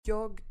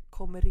Jag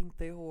kommer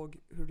inte ihåg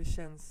hur det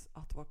känns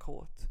att vara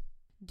kåt.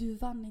 Du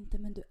vann inte,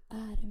 men du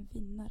är en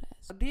vinnare.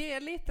 Det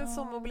är lite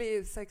som att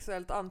bli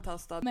sexuellt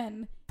antastad.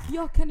 Men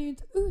jag kan ju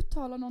inte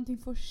uttala någonting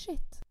för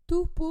shit.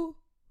 Tupo,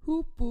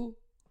 hupo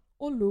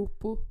och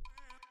lupo.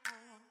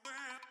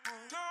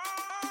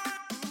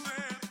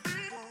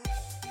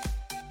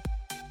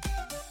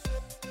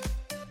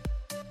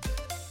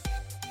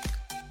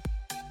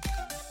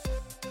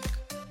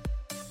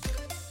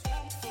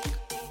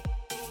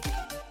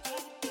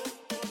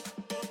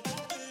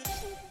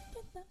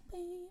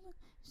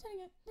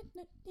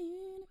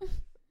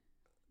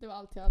 Det var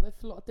allt jag hade,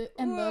 förlåt.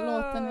 Det enda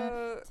låten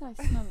är...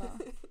 Tack snälla.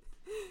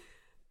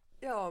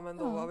 Ja, men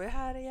då var vi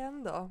här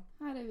igen då.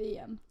 Här är vi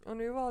igen. Och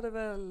nu var det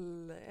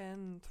väl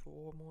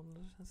 1-2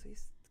 månader sedan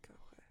sist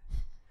kanske.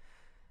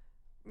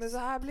 Men så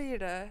här blir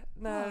det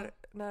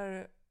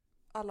när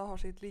alla har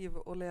sitt liv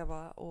att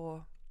leva och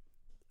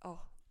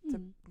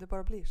det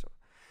bara blir så.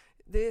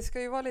 Det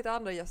ska ju vara lite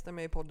andra gäster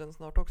med i podden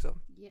snart också.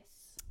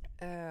 Yes.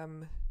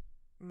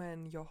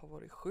 Men jag har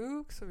varit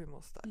sjuk så vi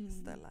måste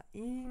ställa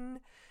in.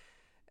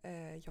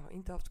 Jag har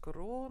inte haft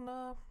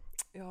corona.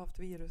 Jag har haft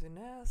virus i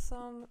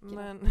näsan.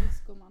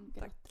 Grattis, gumman.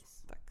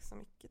 Grattis. Tack så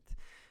mycket.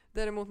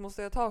 Däremot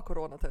måste jag ta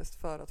coronatest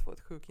för att få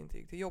ett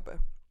sjukintyg till jobbet.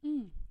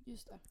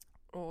 Just det.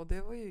 Och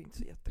det var ju inte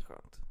så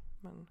jätteskönt.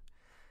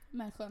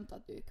 Men skönt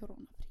att du är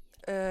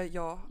coronafri.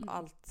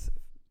 Allt.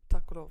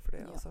 Tack och lov för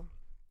det alltså.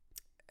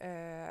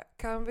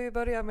 Kan vi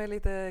börja med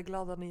lite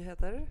glada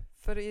nyheter?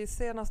 För i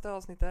senaste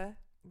avsnittet,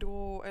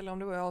 eller om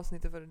det var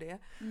avsnittet för det,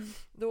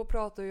 då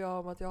pratade jag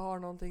om att jag har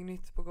någonting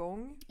nytt på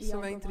gång som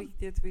jag inte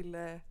riktigt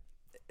ville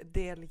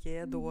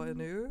delge då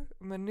nu.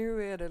 Men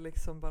nu är det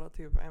liksom bara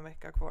typ en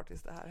vecka kvar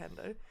tills det här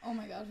händer. Oh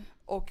my god.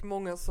 Och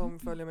många som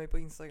följer mig på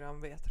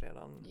Instagram vet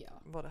redan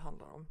vad det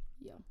handlar om.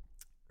 Ja.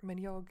 Men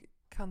jag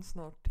kan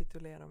snart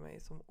titulera mig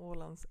som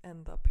Ålands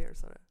enda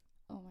piercare.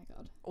 Oh my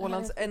god.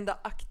 Ålands enda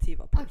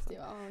aktiva piercare.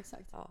 Ja,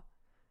 exakt. Ja.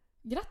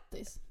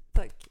 Grattis.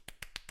 Tack.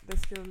 Det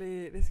ska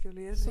bli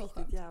riktigt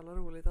skönt. jävla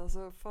roligt.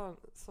 Alltså fan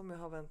som jag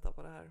har väntat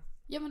på det här.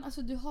 Ja, men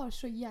alltså du har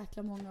så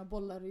jäkla många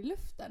bollar i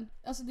luften.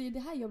 Alltså det är det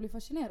här jag blir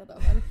fascinerad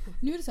över.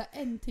 Nu är det så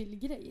här en till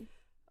grej.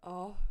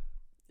 Ja.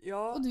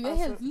 Och du är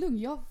helt lugn.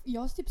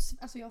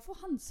 Jag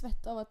får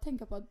handsvett av att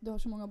tänka på att du har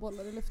så många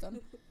bollar i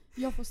luften.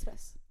 Jag får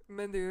stress.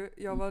 Men du,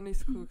 jag var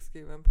nyss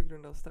sjukskriven på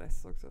grund av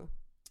stress också.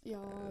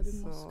 Ja,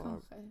 du måste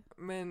kanske.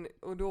 Men,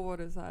 och då var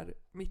det så här,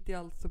 mitt i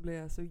allt så blev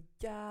jag så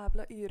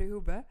jävla yr i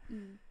huvudet.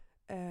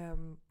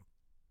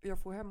 Jag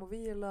får hem och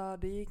vila,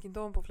 det gick inte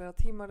om på flera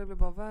timmar, det blev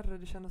bara värre.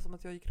 Det kändes som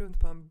att jag gick runt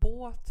på en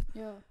båt.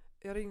 Ja.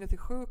 Jag ringde till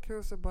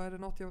sjukhuset och bara, är det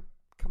något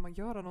kan man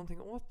göra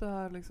någonting åt det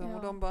här liksom? Ja.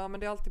 Och de bara, men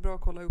det är alltid bra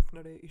att kolla upp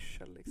när det är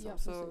yrsel liksom. Ja,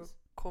 så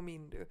kom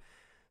in du.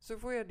 Så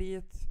får jag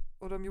dit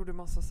och de gjorde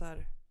massa så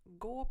här,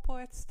 gå på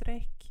ett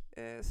streck,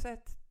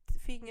 sätt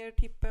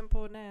fingertippen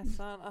på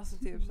näsan, alltså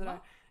typ sådär.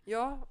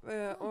 Ja,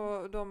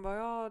 och de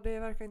bara, det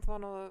verkar inte vara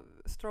någon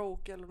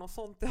stroke eller något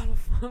sånt i alla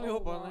fall.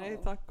 Jag bara, nej,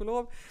 tack och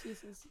lov.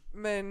 Jesus.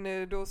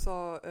 Men då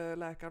sa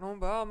läkaren, hon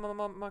bara,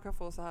 man kan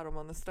få så här om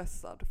man är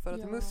stressad. För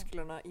att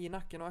musklerna i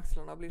nacken och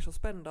axlarna blir så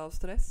spända av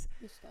stress.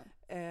 Just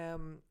det.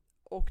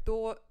 Och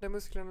då, när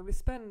musklerna blir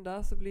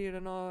spända så blir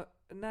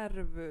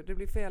det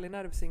blir fel i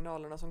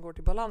nervsignalerna som går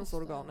till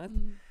balansorganet.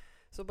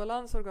 Så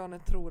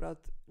balansorganet tror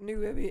att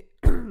nu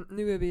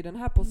är vi i den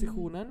här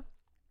positionen.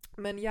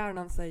 Men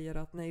hjärnan säger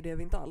att nej, det är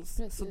vi inte alls.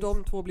 Precis. Så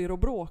de två blir att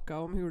bråka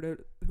om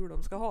hur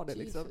de ska ha det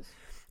liksom.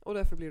 Och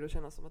därför blir det att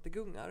kännas som att det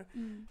gungar.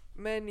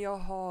 Men jag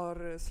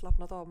har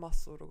slappnat av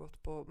massor och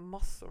gått på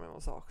massor med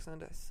massage sen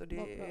dess. Så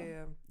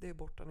det är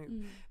borta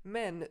nu.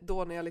 Men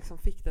då när jag liksom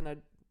fick den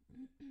här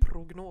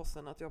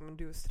prognosen att men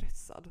du är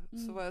stressad.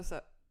 Så var jag så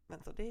här,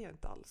 vänta, det är jag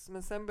inte alls.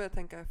 Men sen började jag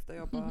tänka efter,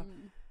 jag bara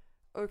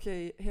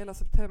okej, hela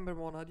september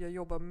månad, jag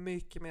jobbar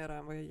mycket mer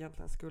än vad jag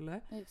egentligen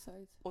skulle.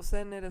 Exakt. Och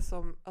sen är det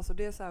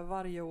det är så här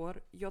varje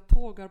år. Jag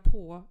tågar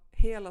på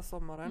hela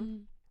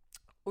sommaren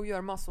och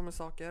gör massor med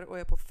saker och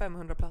är på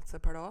 500 platser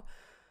per dag.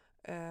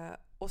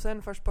 Och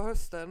sen först på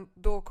hösten,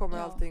 då kommer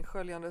allting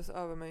sköljandes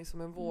över mig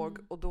som en våg.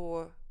 Och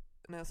då,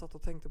 när jag satt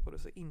och tänkte på det,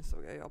 så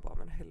insåg jag bara,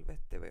 men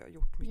helvete vad jag har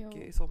gjort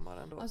mycket i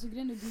sommaren då. Alltså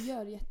grejen är, du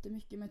gör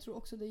jättemycket, men jag tror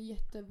också det är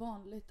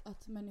jättevanligt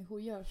att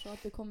människor gör så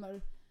att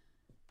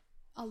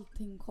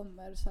allting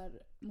kommer så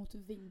här mot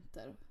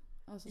vinter.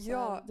 Alltså så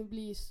här, det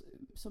blir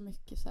så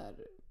mycket så här,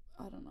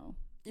 I don't know.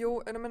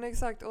 Jo, men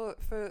exakt. Och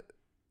för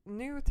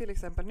nu till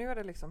exempel, nu är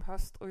det liksom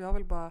höst och jag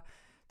vill bara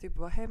typ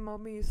vara hemma och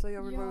mysa.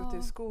 Jag vill vara ute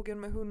i skogen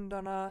med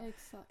hundarna.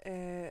 Exakt.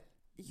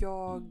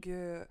 Jag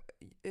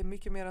är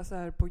mycket mer så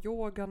här på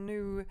yoga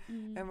nu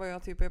än vad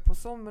jag typ är på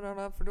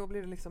somrarna. För då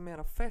blir det liksom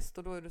mera fest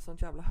och då är det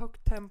sånt jävla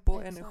högt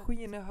tempo. Exakt.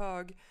 Energin är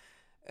hög.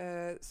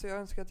 Så jag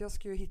önskar att jag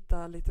skulle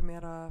hitta lite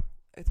mera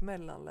ett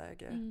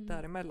mellanläge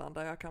däremellan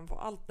där jag kan få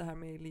allt det här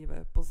med i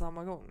livet på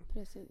samma gång.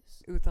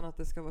 Precis. Utan att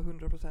det ska vara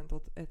 100%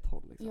 åt ett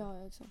håll liksom.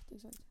 Ja, exakt.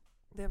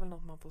 Det är väl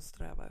något man får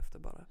sträva efter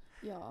bara.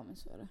 Ja, men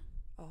så är det.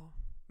 Ja.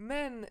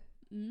 Men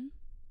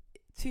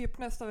typ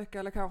nästa vecka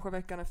eller kanske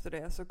veckan efter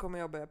det så kommer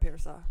jag börja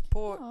pierca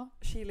på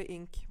Chile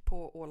Ink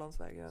på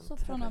Ålandsvägen. Så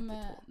från och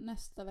med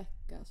nästa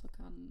vecka så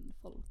kan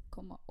folk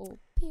komma och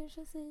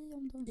pierca sig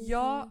om de vill.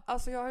 Ja,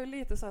 alltså jag har ju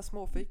lite så här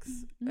småfix.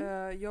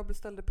 Jag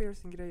beställde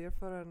piercinggrejer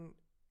för en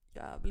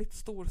jävligt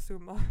stor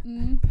summa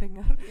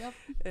pengar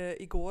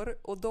igår.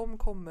 Och de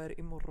kommer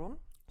imorgon.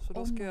 Så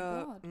då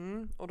ska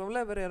och de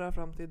levererar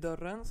fram till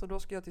dörren. Så då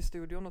ska jag till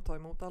studion och ta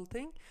emot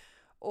allting.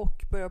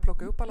 Och börja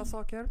plocka upp alla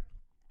saker.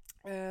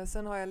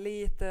 Sen har jag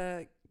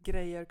lite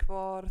grejer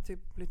kvar.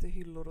 Typ lite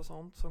hyllor och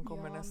sånt som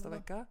kommer nästa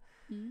vecka.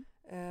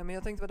 Men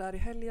jag tänkte vara där i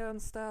helgen.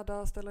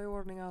 Ställa i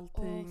ordning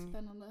allting.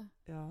 Spännande.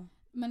 Ja.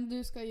 Men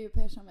du ska ju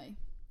pierca mig.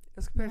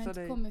 Jag ska pierca dig. Jag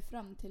har inte kommit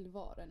fram till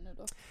var nu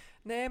då.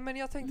 Nej, men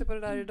jag tänkte på det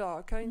där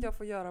idag. Kan inte jag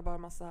få göra bara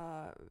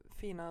massa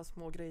fina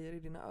små grejer i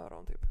dina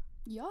öron typ?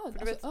 Ja,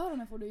 alltså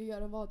öronen får du ju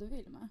göra vad du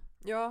vill med.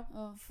 Ja,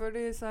 för det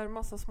är så här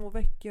massa små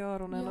veck i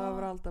öronen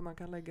överallt där man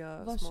kan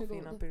lägga små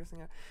fina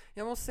piercingar.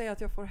 Jag måste säga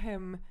att jag får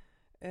hem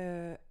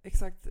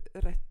exakt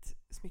rätt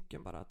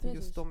smycken bara till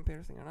just de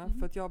piercingarna.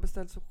 För att jag har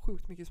beställt så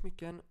sjukt mycket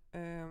smycken.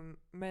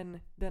 Men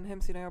den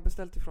hemsidan jag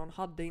beställt ifrån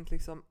hade inte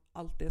liksom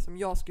allt det som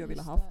jag skulle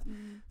vilja haft.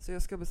 Så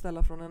jag ska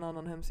beställa från en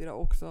annan hemsida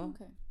också.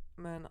 Okay.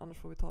 Men annars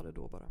får vi ta det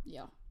då bara.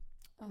 Ja.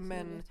 Alltså,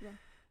 men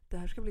det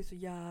här ska bli så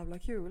jävla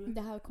kul.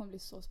 Det här kommer bli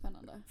så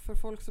spännande. För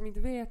folk som inte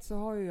vet så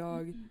har ju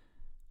jag...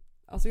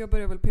 Alltså jag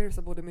började väl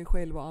pierca både mig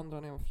själv och andra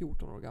när jag var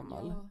 14 år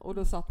gammal. Ja. Och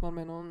då satt man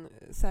med någon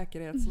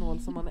säkerhetsnål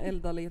som man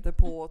eldade lite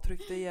på och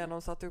tryckte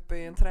igenom, satt uppe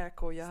i en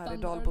träkoja här i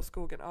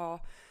Dalboskogen. Ja.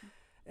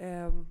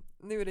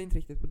 Nu är det inte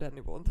riktigt på den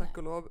nivån, tack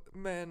och lov.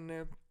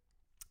 Men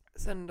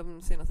sen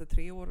de senaste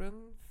 3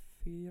 åren,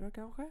 4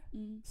 kanske,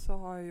 så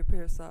har jag ju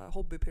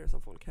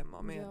hobby-piercat folk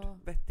hemma med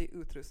vettig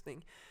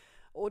utrustning.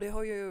 Och det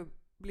har ju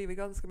blivit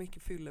ganska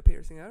mycket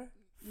fylle-piercingar.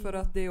 För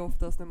att det är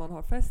oftast när man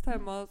har fest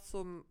hemma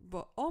som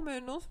bara,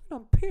 men någon som vill ha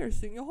en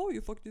piercing, jag har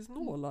ju faktiskt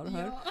nålar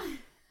här. Ja.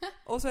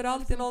 Och så är det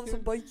alltid någon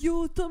som bara,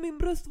 ta min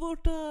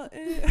bröstvårta.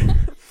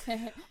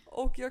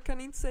 Och jag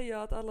kan inte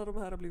säga att alla de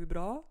här har blivit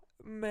bra.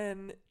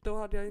 Men då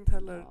hade jag inte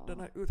heller den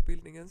här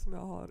utbildningen som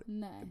jag har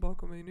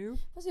bakom mig nu.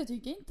 Alltså jag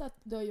tycker inte att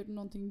du har gjort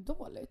någonting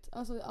dåligt.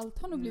 Alltså allt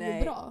har nog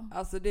blivit bra.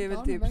 Alltså det är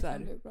väl typ så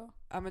här.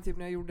 Ja, men typ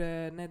när jag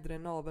gjorde nedre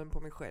naveln på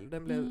mig själv.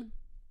 Den blev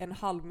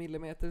 0,5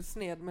 millimeter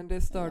sned, men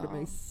det störde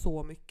mig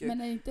så mycket.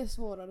 Men är det inte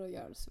svårare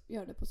att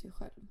göra det på sig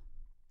själv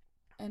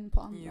än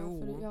på andra?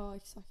 Jo.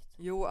 Exakt.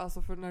 Jo,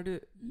 alltså för när du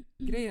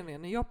grejen är,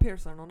 när jag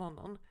piercar någon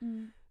annan,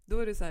 då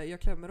är det så här,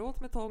 jag klämmer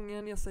åt med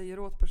tången, jag säger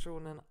åt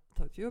personen,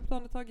 ta ett djupt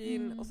andetag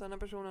in, och sen när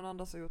personen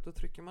andas ut, då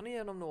trycker man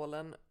igenom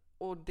nålen,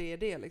 och det är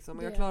det liksom.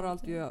 Och jag klarar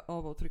alltid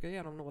av att trycka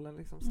igenom nålen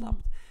liksom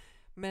snabbt.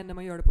 Men när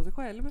man gör det på sig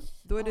själv,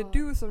 då är det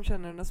du som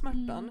känner den här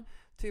smärtan.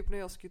 Typ när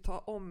jag skulle ta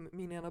om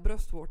min ena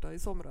bröstvårta i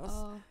somras.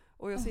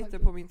 Och jag sitter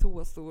på min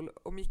toastol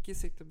och Micke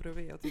sitter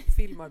bredvid och typ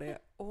filmar det.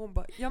 Och hon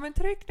bara, ja men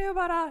tryck nu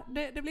bara.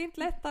 Det blir inte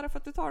lättare för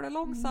att du tar det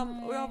långsamt.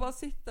 Nej. Och jag bara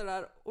sitter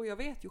där och jag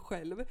vet ju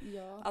själv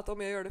att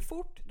om jag gör det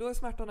fort, då är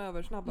smärtan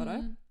över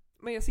snabbare.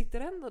 Men jag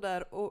sitter ändå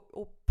där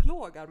och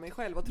plågar mig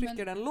själv och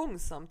trycker den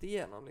långsamt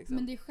igenom. Liksom.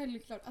 Men det är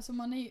självklart. Alltså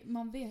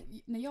man vet,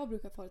 när jag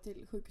brukar fara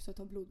till sjukhuset och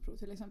ta blodprov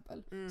till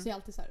exempel, så är jag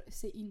alltid så här,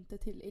 se inte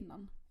till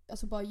innan.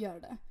 Alltså bara gör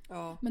det.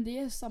 Ja. Men det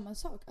är samma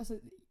sak. Alltså,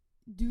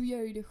 du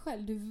gör ju det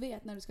själv. Du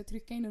vet när du ska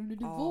trycka in och du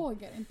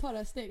vågar inte ta det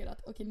här steget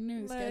att okej,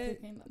 nu ska jag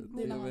trycka in den.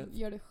 Det är när man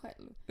gör det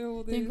själv.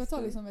 Tänk att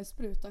ta liksom en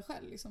spruta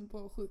själv liksom,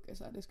 på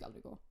sjukhus. Det ska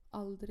aldrig gå.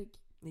 Aldrig.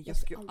 Nej, jag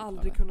skulle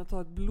aldrig kunna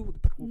ta ett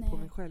blodprov på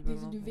mig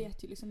själv. Du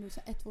vet ju liksom,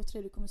 1, 2,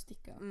 3 du kommer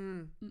sticka.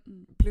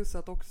 Plus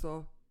att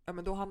också,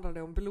 men då handlar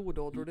det om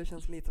blodådror. Det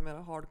känns lite mer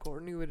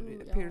hardcore. Nu är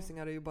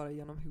piercingar är ju bara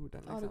genom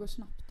huden. Liksom. Ja, det går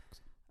snabbt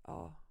också.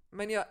 Ja.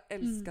 Men jag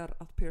älskar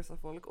att pierca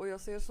folk. Och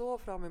jag ser så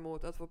fram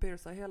emot att få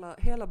pierca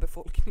hela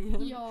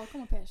befolkningen. Ja,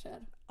 kom och pierca.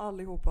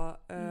 Allihopa.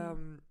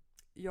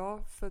 Ja,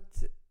 för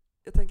att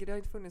jag tänker det har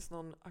inte funnits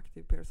någon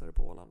aktiv piercare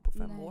på Åland på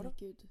 5 år.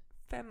 Gud.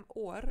 5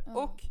 år.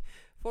 Ja. Och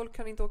folk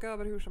kan inte åka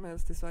över hur som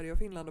helst till Sverige och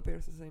Finland och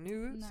pierca sig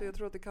nu. Nej. Så jag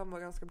tror att det kan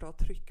vara ganska bra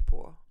tryck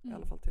på. I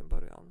alla fall till en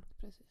början.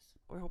 Precis.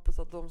 Och jag hoppas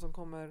att de som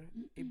kommer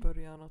i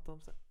början att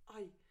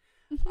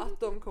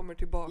de kommer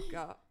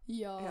tillbaka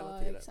hela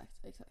tiden.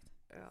 Exakt.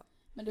 Ja.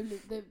 Men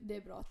det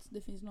är bra att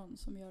det finns någon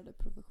som gör det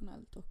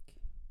professionellt och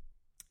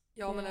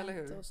men eller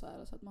hur? Och så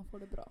att man får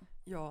det bra.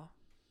 Ja.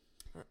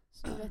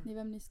 Så vet ni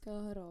vem ni ska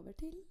höra över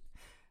till?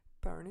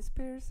 Bernies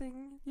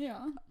piercing.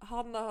 Ja.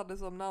 Hanna hade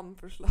som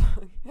namnförslag.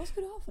 Vad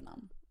ska du ha för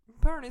namn?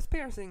 Bernies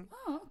piercing.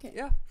 Okej.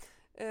 Ja.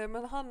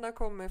 Men Hanna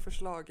kom med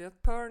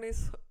förslaget Bernies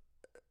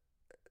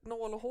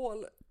nål och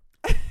hål.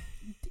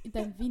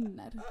 Den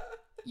vinner.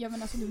 Ja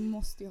men alltså du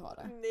måste ju ha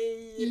det.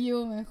 Nej.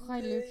 Jo men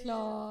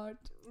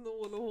självklart.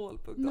 Nål och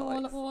hål.ai.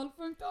 Nål och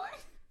hål.ai.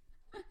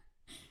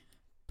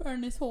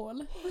 Bernies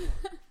hål.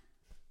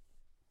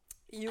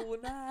 Jo,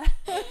 nej.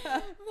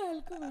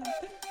 Välkommen.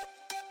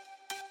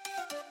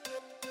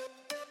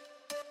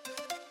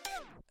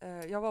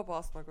 Jag var på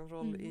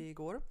astmakontroll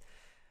igår.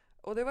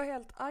 Och det var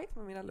helt ajt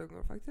med mina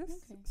lungor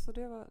faktiskt. Okay. Så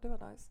det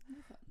var nice. Det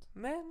var skönt.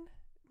 Men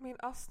min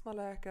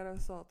astmaläkare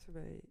sa till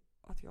mig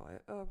att jag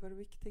är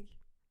överviktig.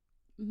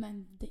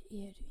 Men det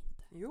är du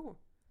inte. Jo.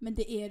 Men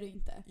det är du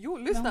inte. Jo,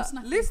 lyssna.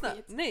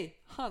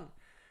 Nej,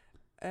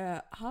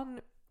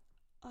 han...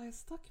 jag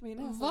stack mig i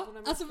näsan. Va?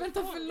 Alltså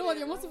vänta, förlåt,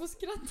 jag måste få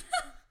skratta.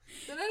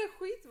 Den där är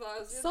skit, va?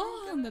 Alltså, sa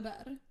han det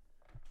där?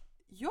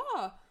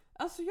 Ja,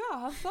 alltså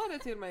han sa det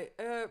till mig.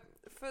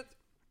 För att...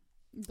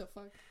 The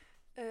fuck?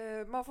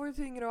 Man får ju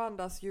tyngre att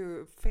andas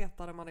ju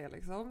fetare man är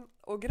liksom.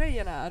 Och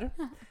grejen är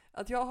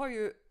att jag har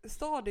ju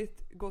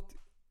stadigt gått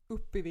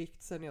upp i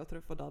vikt sen jag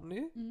träffade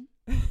Danny.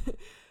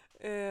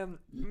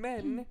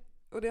 Men...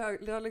 Och det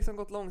har liksom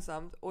gått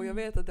långsamt. Och jag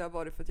vet att det har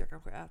varit för att jag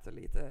kanske äter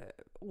lite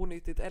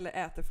onyttigt. Eller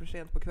äter för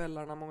sent på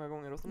kvällarna många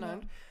gånger och sånt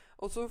där.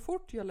 Och så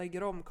fort jag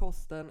lägger om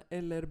kosten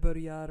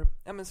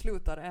eller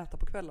slutar äta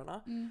på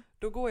kvällarna.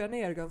 Då går jag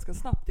ner ganska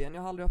snabbt igen.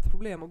 Jag har aldrig haft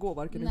problem att gå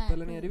varken upp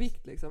eller ner i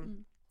vikt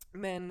liksom.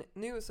 Men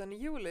nu sen i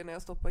juli när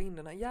jag stoppar in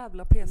den här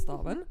jävla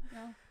p-staven.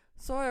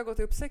 Så har jag gått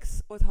upp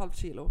 6,5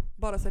 kilo.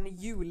 Bara sen i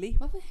juli.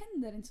 Varför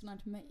händer inte sånt här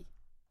till mig?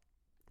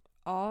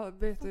 Ja,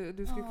 vet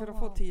du skulle kunna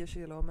få 10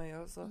 kilo av mig.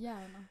 Alltså.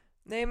 Gärna.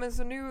 Nej, men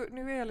så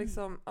nu är jag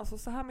liksom, alltså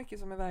så här mycket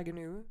som jag väger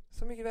nu,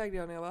 så mycket vägde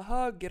jag när jag var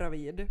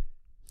höggravid.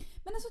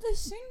 Men alltså det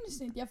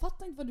syns inte, jag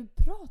fattar inte vad du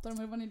pratar om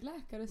eller vad ni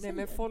läkare säger.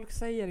 Nej, men folk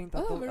säger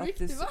inte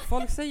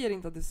folk säger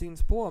inte att det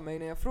syns på mig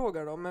när jag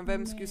frågar dem, men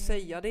vem skulle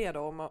säga det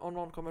då om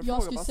någon kommer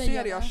fråga, bara,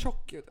 ser jag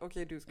tjock ut?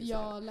 Okej, du skulle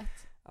säga det.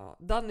 Lätt. Ja,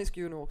 Danny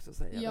skulle ju nog också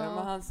säga det,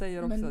 men han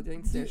säger också att jag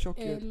inte ser tjock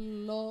ut. Men du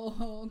är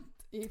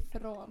långt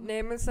ifrån.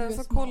 Nej, men sen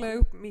så kollar jag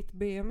upp mitt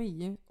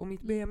BMI, och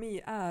mitt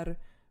BMI är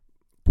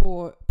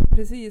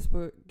precis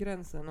på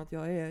gränsen att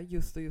jag är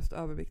just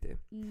överviktig.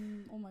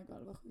 Oh my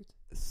god, vad sjukt.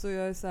 Så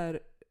jag är så här,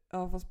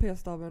 ja, fast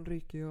p-staven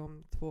ryker ju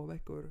om 2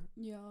 veckor.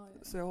 Ja.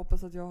 Så jag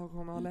hoppas att jag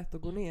kommer ha lätt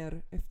att gå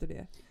ner efter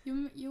det.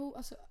 Jo,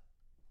 alltså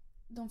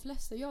de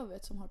flesta jag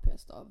vet som har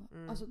p-stav,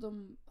 alltså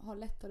de har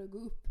lättare att gå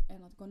upp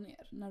än att gå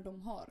ner när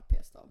de har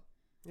p-stav.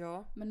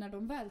 Ja. Men när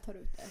de väl tar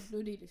ut det, då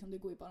är det liksom, det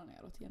går ju bara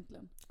neråt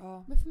egentligen.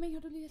 Ja. Men för mig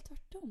har det blivit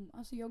tvärtom.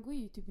 Alltså jag går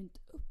ju typ inte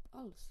upp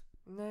alls.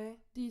 Nej.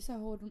 Det är så här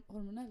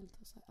hormonellt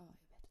och så här, jag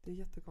vet. Det är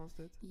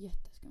jättekonstigt.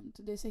 Jätteskumt.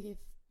 Det är säkert,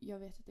 jag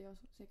vet inte, jag har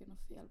säkert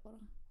något fel bara.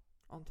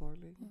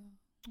 Antagligen.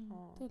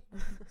 Ja.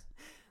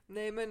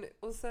 Nej, men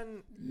och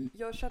sen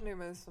jag känner ju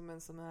mig som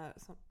en sån här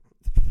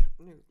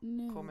nu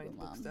kommer inte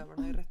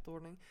bokstäverna i rätt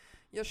ordning.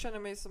 Jag känner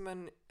mig som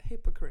en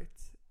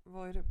hypocrite.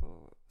 Vad är det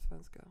på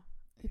svenska?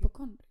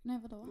 Hypokondri? Nej,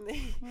 vadå?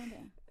 Nej. Vad är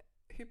det?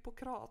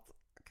 Hypokrat.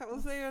 Kan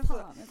man säga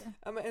så?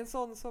 Ja, men en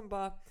sån som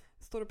bara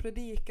står och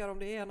predikar om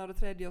det ena och det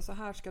tredje och så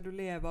här ska du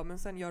leva, men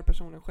sen gör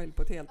personen själv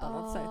på ett helt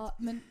annat sätt. Ja,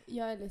 men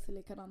jag är lite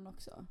likadan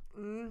också.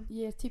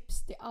 Ger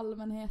tips till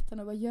allmänheten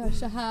och bara gör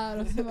så här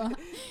och så bara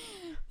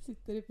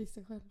sitter i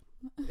pissen själv.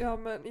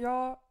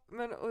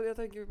 Men och jag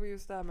tänker på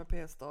just det här med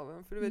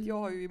p-staven. För du vet, jag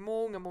har ju i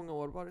många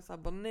år varit så här,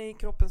 bara nej,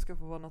 kroppen ska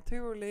få vara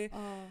naturlig.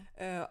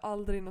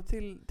 Aldrig något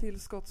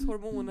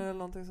tillskottshormoner eller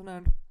någonting sånt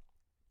där.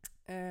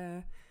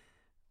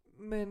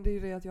 Men det är ju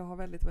det att jag har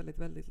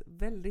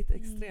väldigt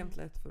extremt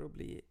lätt för att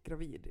bli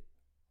gravid.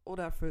 Och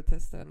därför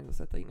testar jag nu att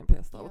sätta in en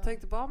p-stav. Och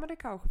tänkte bara, men det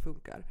kanske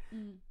funkar.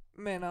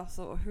 Men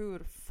alltså, hur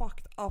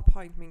fucked up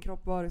har inte min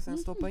kropp varit sen jag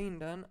stoppade in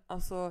den.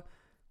 Alltså,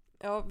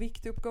 ja,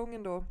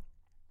 viktuppgången då.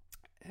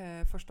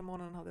 Första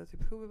månaden hade jag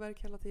typ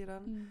huvudvärk hela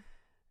tiden.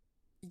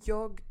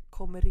 Jag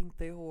kommer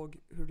inte ihåg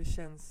hur det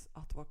känns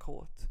att vara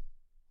kåt.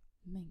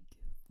 Men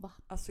gud, va?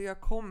 Alltså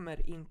jag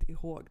kommer inte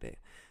ihåg det.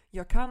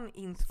 Jag kan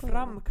inte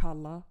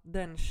framkalla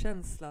den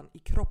känslan i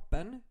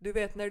kroppen. Du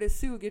vet när det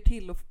suger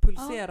till och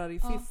pulserar i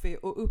fiffi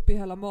och upp i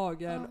hela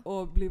magen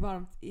och blir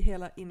varmt i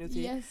hela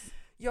inuti. Yes.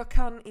 Jag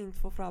kan inte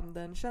få fram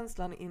den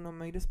känslan inom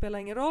mig. Det spelar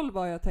ingen roll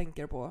vad jag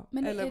tänker på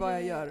eller vad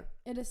jag gör.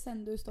 Är det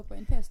sen du stoppar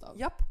in p-stav?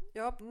 Japp,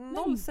 jag har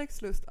noll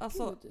sexlust.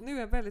 Alltså nu är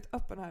jag väldigt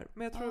öppen här.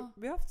 Men jag tror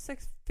vi har haft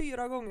sex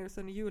 4 gånger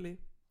sedan i juli.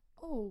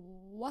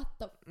 Oh, what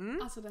the...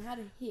 Alltså det här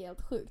är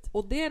helt sjukt.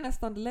 Och det är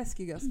nästan det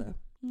läskigaste.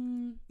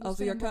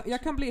 Alltså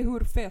jag kan bli hur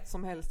fet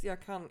som helst.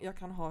 Jag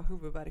kan ha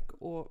huvudvärk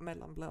och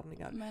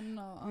mellanblandningar.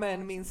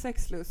 Men min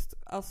sexlust,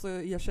 alltså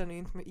jag känner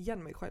inte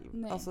igen mig själv.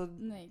 Nej, alltså,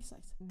 nej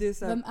exakt. Det är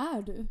så här, vem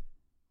är du?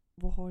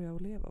 Vad har jag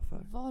att leva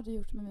för? Vad har du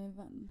gjort med min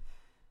vän?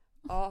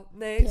 Ja,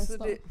 nej,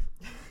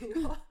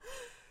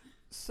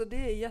 så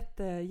det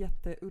är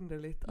jätte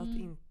underligt att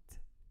inte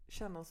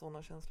känna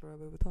sådana känslor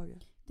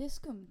överhuvudtaget. Det är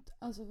skumt.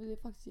 Alltså det är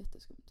faktiskt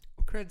jätteskumt.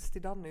 Och creds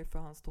till Danny för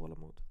hans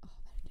tålamod.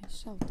 Verkligen,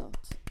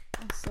 shoutout.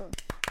 Alltså,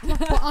 klapp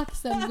på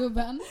axeln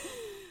gubben.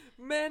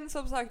 Men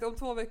som sagt, om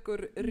 2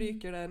 veckor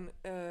ryker den.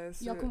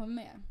 Så jag kommer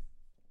med.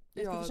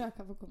 Jag ska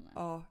försöka få komma med.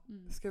 Ja.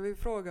 Ska vi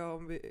fråga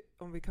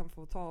om vi kan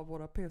få ta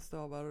våra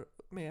p-stavar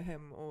med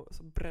hem och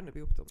så bränner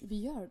vi upp dem?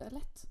 Vi gör det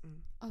lätt.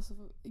 Alltså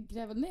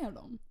gräva ner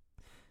dem.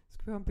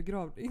 Ska vi ha en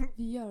begravning?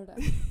 Vi gör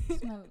det.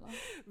 Snälla.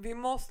 Vi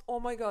måste,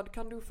 oh my god,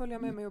 kan du följa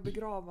med mig och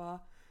begrava?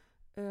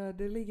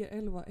 Det ligger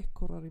 11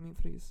 ekorrar i min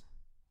frys.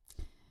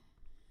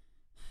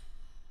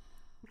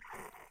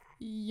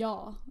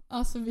 Ja,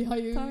 alltså vi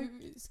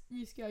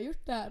ska ha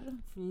gjort det här.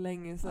 För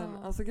länge sedan.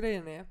 Alltså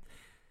grejen är,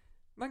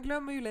 Man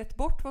glömmer ju lätt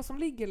bort vad som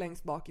ligger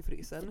längst bak i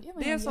frysen.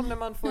 Det är som när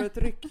man får ett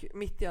ryck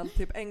mitt i allt,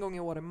 typ en gång i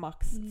året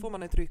max. Får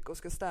man ett ryck och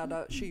ska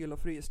städa kyl och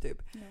frys typ.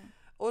 Ja.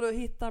 Och då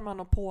hittar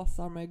man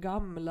påsar med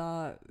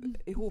gamla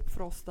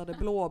ihopfrostade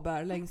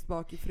blåbär längst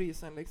bak i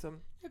frysen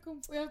liksom.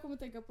 Jag kommer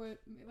tänka på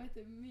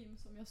en meme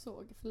som jag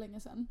såg för länge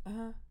sedan.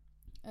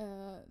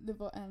 Det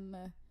var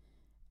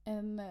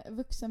en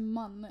vuxen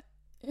man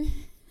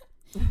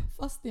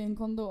fast i en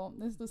kondom.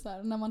 Det står så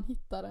här: när man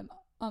hittar en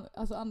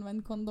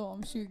använd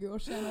kondom 20 år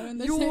senare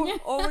under sängen.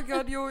 Oh my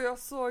god, jag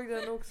såg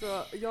den också.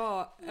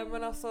 Ja,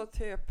 men alltså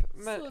typ,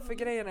 men för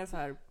grejen är så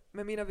här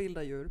med mina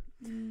vilda djur.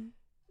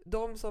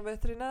 De som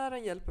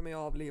veterinären hjälper mig att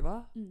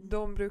avliva,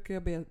 de brukar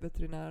jag be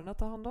veterinärerna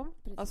ta hand om.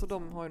 Precis. Alltså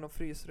de har ju något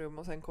frysrum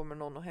och sen kommer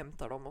någon och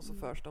hämtar dem och så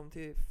förs de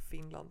till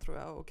Finland tror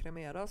jag och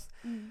kremeras.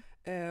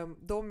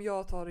 De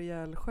jag tar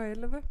ihjäl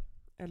själv,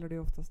 eller det är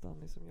oftast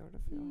Danny som gör det.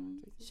 För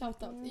jag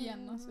shoutout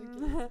igen alltså.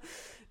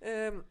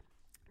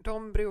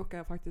 De brukar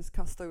jag faktiskt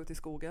kasta ut i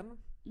skogen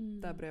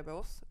där bredvid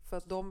oss. För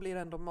att de blir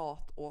ändå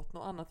mat åt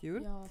något annat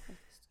djur. Ja,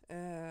 faktiskt.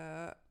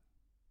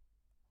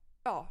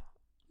 Ja.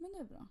 Men det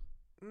är bra.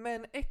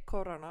 Men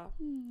ekorrarna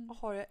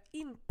har jag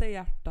inte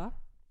hjärta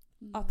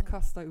att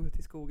kasta ut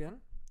i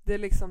skogen. Det är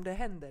liksom, det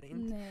händer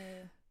inte.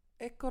 Nej.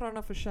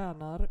 Ekorrarna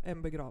förtjänar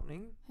en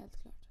begravning.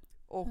 Helt klart.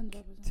 Och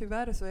 100%.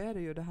 tyvärr så är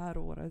det ju det här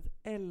året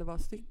 11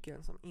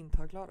 stycken som inte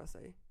har klarat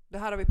sig. Det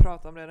här har vi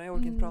pratat om redan. Jag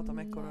orkar inte prata om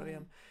ekorrar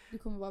igen. Du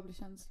kommer bara bli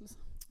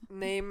känslosam.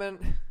 Nej men...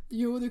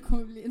 Jo, du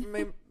kommer bli...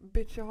 Men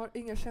bitch, jag har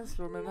inga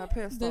känslor med den här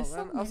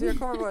p-staven. Alltså jag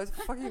kommer vara ett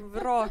fucking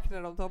vrak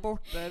när de tar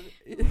bort den.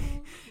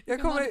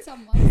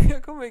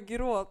 Jag kommer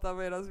gråta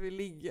medan vi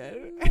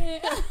ligger.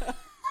 Nej.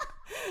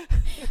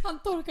 Han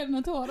torkar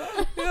dina tårar.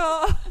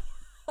 Ja.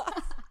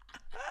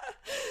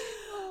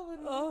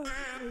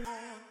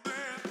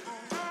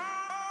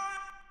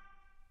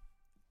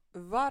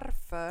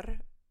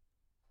 Varför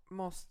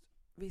måste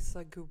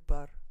vissa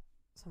gubbar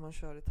som man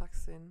kör i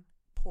taxin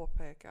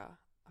påpeka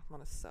att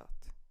man är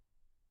söt?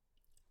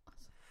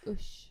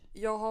 Usch.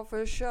 Jag har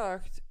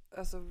försökt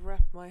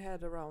wrap my head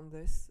around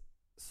this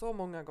så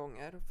många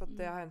gånger, för att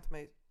det har hänt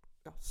mig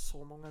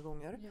så många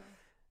gånger. Ja.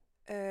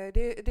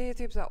 Det är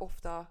typ så här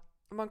ofta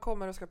man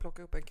kommer och ska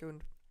plocka upp en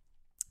kund.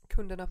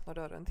 Kunden öppnar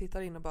dörren,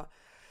 tittar in och bara: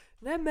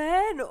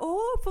 nämen,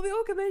 får vi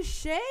åka med en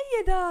tjej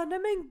idag?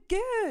 Nämen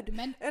gud!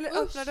 Men, eller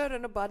öppnar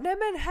dörren och bara: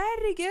 nämen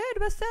herregud,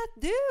 vad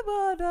söt du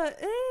var då!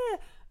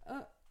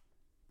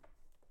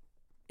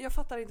 Jag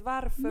fattar inte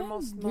varför men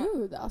måste man... Men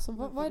gud, alltså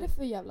vad är det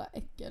för jävla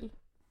äckel?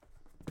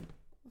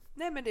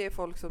 Nej men det är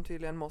folk som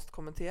tydligen måste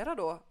kommentera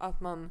då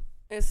att man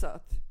är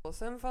söt. Och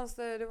sen fanns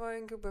det var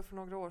en gubbe för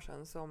några år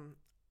sedan som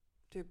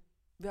typ,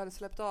 vi hade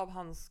släppt av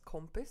hans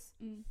kompis.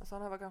 Alltså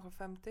han var kanske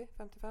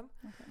 55.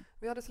 Okay.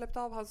 Vi hade släppt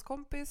av hans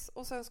kompis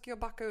och sen ska jag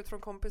backa ut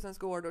från kompisens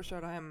gård och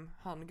köra hem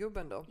han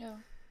gubben då. Ja.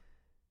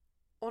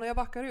 Och när jag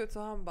backar ut så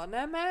han bara: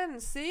 nej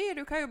men se,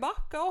 du kan ju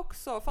backa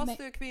också fast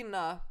du är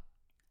kvinna.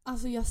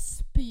 Alltså jag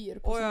spyr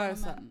på sådana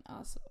män.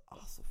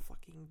 Alltså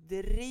fucking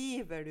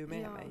driver du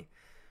med mig.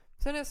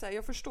 Sen är det så här,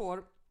 jag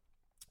förstår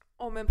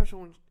om en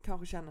person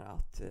kanske känner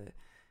att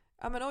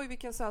men oj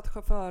vilken söt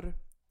chaufför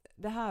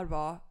det här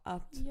var,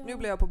 att nu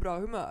blev jag på bra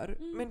humör.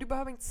 Men du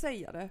behöver inte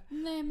säga det.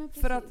 Nej, men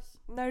precis. För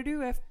att när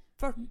du är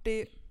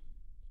 40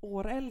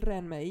 år äldre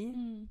än mig,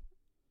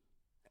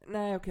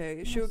 nej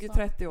okej,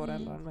 20-30 år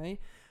äldre än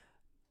mig,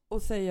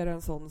 och säger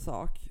en sån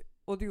sak,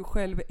 och du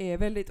själv är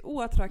väldigt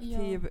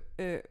oattraktiv,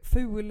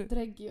 ful,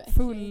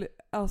 full,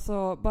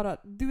 alltså bara,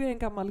 du är en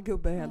gammal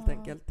gubbe helt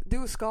enkelt.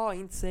 Du ska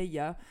inte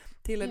säga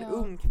till en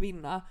ung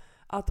kvinna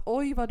att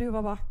oj vad du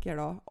var vacker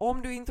då.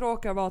 Om du inte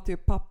råkar vara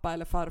typ pappa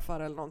eller farfar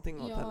eller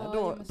någonting åt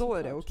henne, då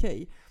är det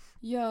okej.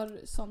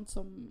 Gör sånt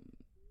som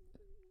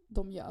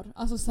de gör.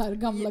 Alltså så här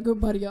gamla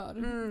gubbar gör.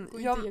 Och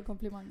inte ge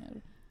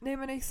komplimanger. Nej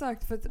men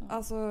exakt, för att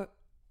alltså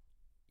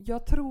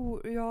jag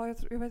tror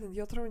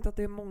inte att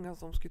det är många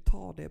som skulle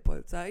ta det på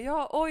ett så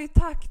här: oj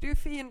tack, du är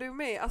fin, du är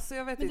med. Alltså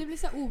jag vet men inte. det blir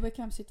så här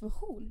obekväm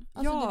situation.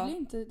 Alltså det blir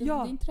inte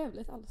inte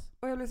trevligt alls.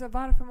 Och jag blir så här,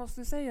 varför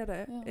måste du säga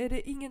det? Är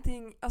det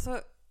ingenting, alltså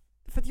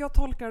för att jag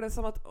tolkar det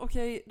som att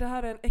okej, det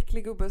här är en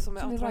äcklig gubbe som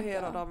är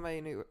attraherad av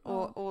mig nu.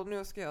 Och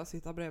nu ska jag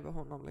sitta bredvid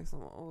honom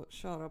liksom och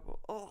köra på.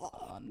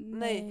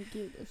 Nej.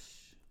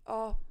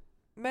 Ja,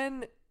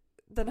 men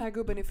den här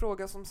gubben i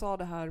fråga som sa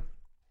det här,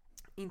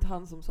 inte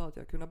han som sa att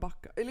jag kunde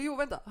backa. Eller jo,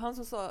 vänta. Han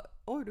som sa,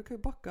 oj du kan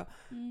ju backa.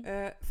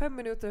 5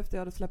 minuter efter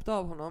jag hade släppt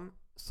av honom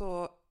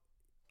så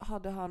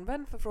hade han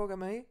vänförfrågat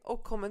mig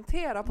och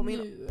kommentera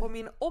på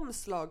min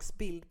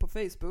omslagsbild på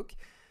Facebook.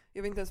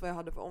 Jag vet inte ens vad jag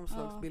hade för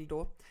omslagsbild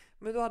då.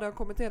 Men då hade han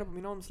kommenterat på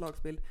min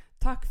omslagsbild: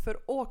 tack för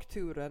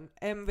åkturen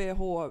MVH,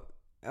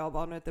 vad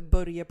han heter,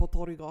 Börje på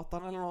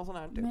Torggatan eller något sånt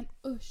här typ. Men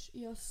usch,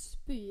 jag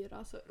spyr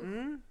alltså.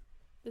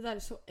 Det där är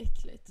så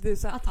äckligt. Det är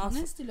så, att han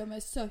ens till och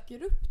med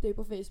söker upp dig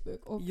på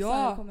Facebook och så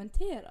här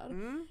kommenterar.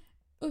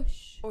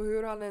 Usch. Och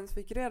hur han ens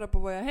fick reda på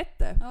vad jag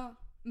hette. Ja,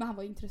 men han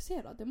var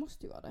intresserad, det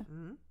måste ju vara det.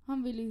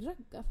 Han ville ju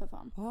ragga för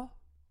fan. Ja.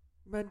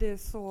 Men det är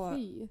så,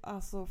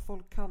 alltså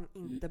folk kan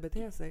inte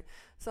bete sig.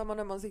 Samma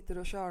när man sitter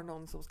och kör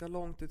någon som ska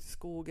långt ut i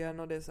skogen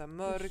och det är så här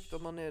mörkt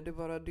och det är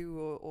bara du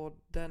och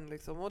den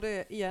liksom. Och det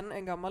är igen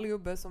en gammal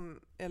gubbe som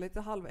är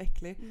lite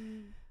halväcklig.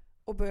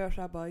 Och börjar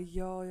så här bara,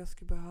 jag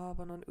skulle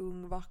behöva någon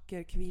ung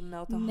vacker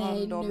kvinna att ta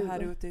hand om här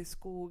ute i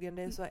skogen.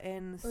 Det är så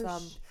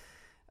ensamt.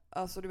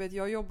 Alltså du vet,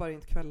 jag jobbar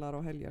inte kvällar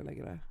och helger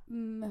längre.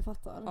 Jag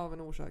fattar. Av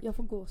en orsak. Jag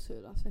får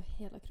gåshud, alltså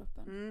hela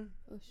kroppen.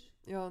 Usch.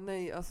 Ja,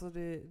 nej, alltså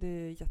det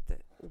är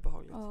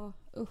jätteobehagligt. Ja,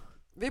 usch.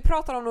 Vi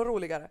pratar om något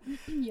roligare.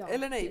 Ja,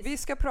 eller nej, precis. Vi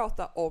ska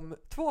prata om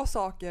 2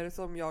 saker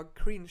som jag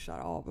cringear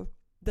av.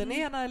 Den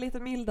ena är lite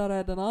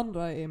mildare, den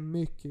andra är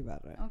mycket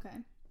värre.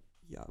 Okej.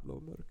 Jävla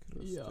mörk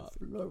röst.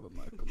 Jävlar vad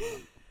mörk.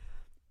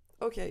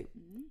 Okej.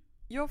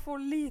 Jag får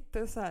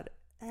lite så här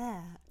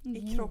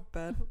i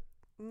kroppen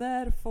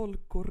när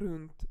folk går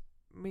runt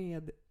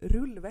med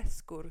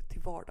rullväskor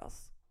till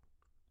vardags.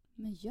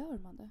 Men gör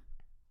man det?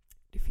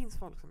 Det finns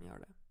folk som gör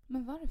det.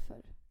 Men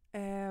varför?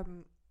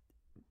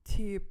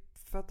 Typ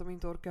för att de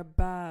inte orkar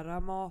bära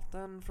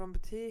maten från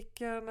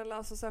butiken. Eller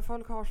alltså så här,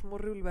 folk har små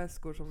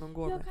rullväskor som de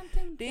går med.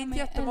 Det är inte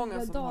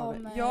jättemånga som har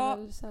det. Ja,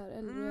 eller så här,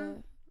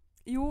 äldre...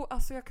 Jo,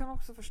 alltså jag kan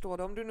också förstå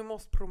det. Om du nu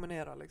måste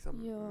promenera liksom,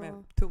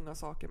 med tunga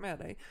saker med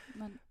dig.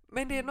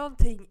 Men det är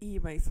någonting i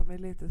mig som är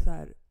lite så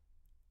här.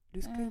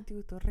 Du ska inte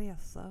ut och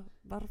resa.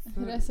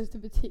 Varför? Reser till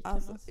butiken.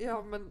 Alltså,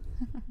 ja, men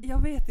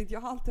jag vet inte.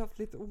 Jag har alltid haft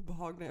lite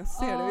obehag när jag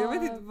ser det. Jag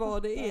vet inte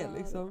vad det är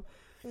liksom.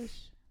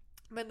 Usch.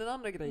 Men den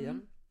andra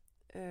grejen.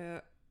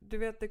 Du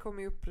vet, det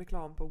kommer ju upp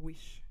reklam på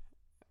Wish.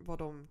 Vad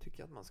de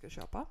tycker att man ska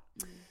köpa.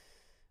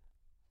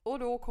 Och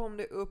då kom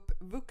det upp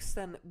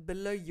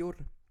vuxenblöjor.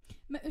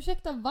 Men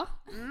ursäkta, va?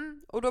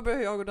 Och då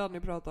började jag och Danny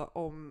prata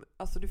om,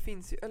 alltså det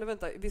finns ju, eller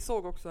vänta, vi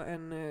såg också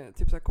en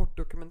typ så här kort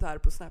dokumentär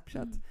på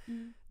Snapchat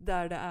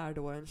där det är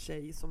då en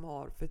tjej som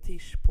har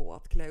fetisch på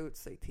att klä ut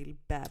sig till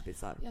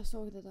bebisar. Jag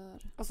såg det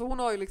där. Alltså hon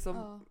har ju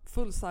liksom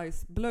full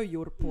size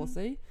blöjor på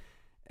sig.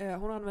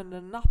 Hon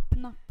använder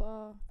napp.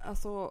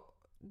 Alltså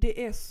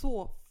det är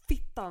så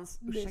fittans,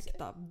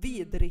 ursäkta,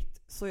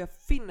 vidrigt så jag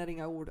finner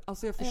inga ord.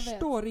 Alltså jag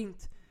förstår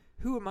inte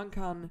hur man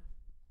kan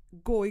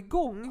gå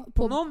igång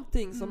på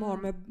någonting som har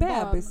med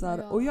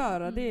bebisar att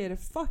göra. Det är det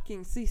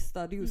fucking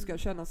sista du ska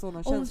känna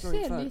sådana känslor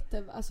inför. Hon ser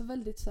lite, alltså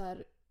väldigt så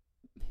här,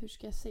 hur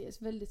ska jag säga,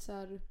 väldigt så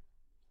här,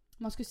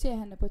 man skulle se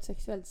henne på ett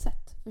sexuellt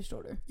sätt,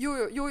 förstår du?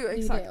 Jo,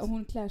 exakt. Det, och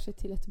hon klär sig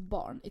till ett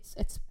barn,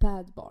 ett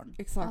spädbarn.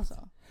 Exakt.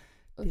 Alltså,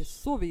 det är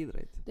så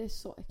vidrigt. Det är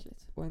så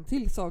äckligt. Och en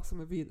till sak som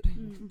är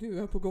vidrig. Du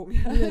är på gång.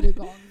 Nu är du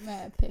igång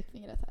med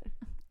pekfingret här.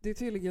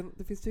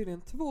 Det finns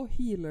tydligen 2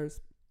 healers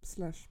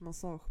 /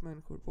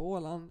 massagemänniskor på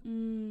Åland.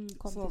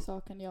 Kom till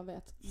saken, jag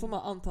vet. Som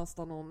har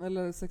antastat någon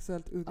eller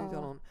sexuellt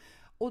utnyttjat någon.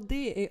 Och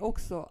det är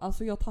också,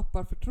 alltså jag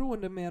tappar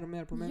förtroende mer och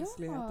mer på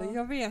mänskligheten.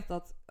 Jag vet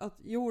att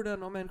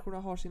jorden och människorna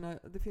har sina,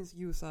 det finns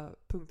ljusa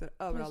punkter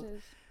överallt.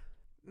 Precis.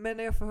 Men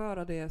när jag får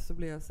höra det så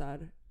blir jag så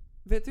här.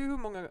 Vet du hur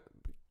många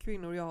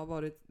kvinnor jag har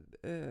varit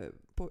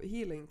på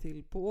healing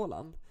till på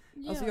Åland?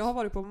 Yes. Alltså jag har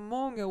varit på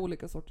många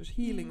olika sorters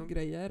healing och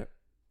grejer.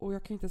 Och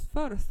jag kan inte ens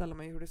föreställa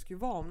mig hur det skulle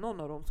vara om någon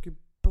av dem skulle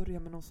börja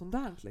med något sånt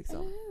där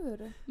liksom. Eller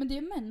hur? Men det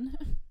är män.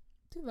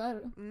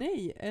 Tyvärr.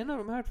 Nej, en av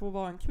de här 2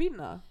 var en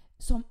kvinna.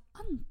 Som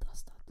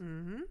Antastad.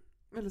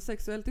 Eller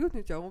sexuellt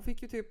utnyttjad. Hon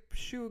fick ju typ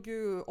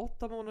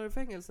 28 månader i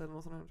fängelse eller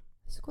något sånt här.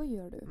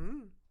 Skojar du?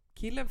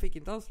 Killen fick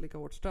inte alls lika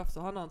hårt straff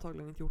så han har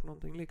antagligen inte gjort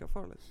någonting lika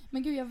farligt.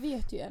 Men gud, jag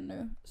vet ju en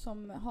nu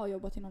som har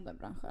jobbat inom den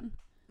branschen.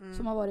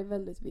 Som har varit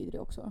väldigt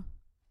vidrig också.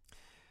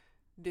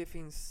 Det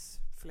finns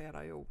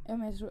flera, jo. Ja,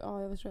 men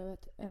jag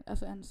vet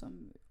alltså en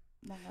som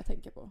många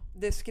tänker på.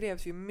 Det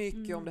skrevs ju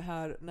mycket om det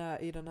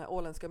här i den här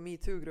åländska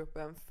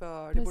MeToo-gruppen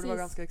för det borde vara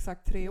ganska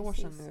exakt 3 år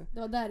sedan nu. Det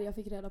var där jag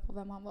fick reda på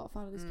vem han var för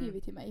han hade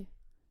skrivit till mig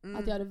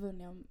att jag hade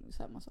vunnit om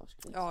så här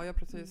massagegrej. Ja,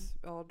 precis.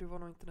 Ja, du var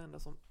nog inte den enda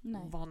som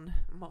vann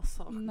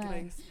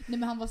massagegrej. Nej,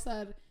 men han var så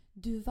här: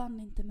 du vann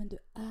inte men du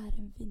är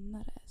en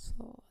vinnare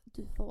så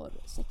du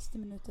får 60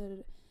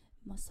 minuter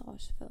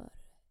massage för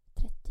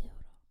 30 euro.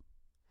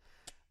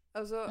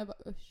 Alltså, jag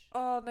bara, usch.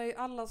 Nej,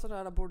 alla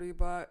sådana borde ju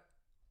bara,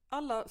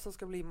 alla som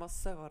ska bli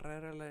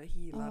massörer eller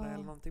healare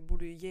eller någonting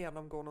borde ju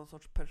genomgå någon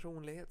sorts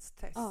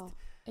personlighetstest.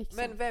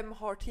 Men vem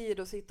har tid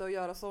att sitta och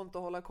göra sånt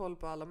och hålla koll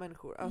på alla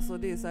människor? Alltså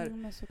det är så här,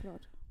 men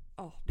såklart.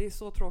 Det är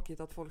så tråkigt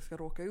att folk ska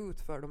råka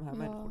ut för de här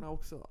människorna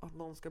också. Att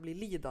någon ska bli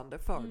lidande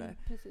för det.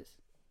 Precis.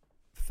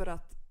 För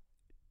att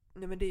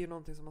nej, men det är ju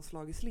någonting som har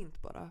slagit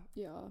slint bara.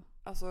 Ja.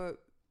 Alltså,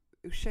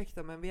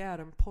 ursäkta men vi är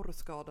en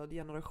porrskadad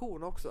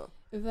generation också.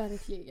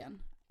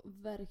 Verkligen.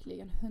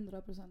 Verkligen,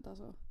 100%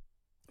 alltså.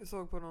 Jag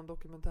såg på någon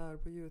dokumentär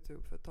på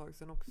YouTube för ett tag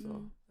sedan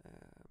också.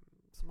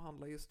 Som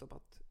handlar just om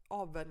att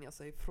avvänja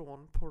sig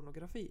från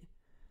pornografi.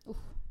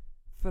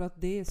 För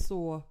att det är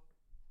så,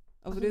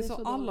 alltså det är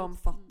så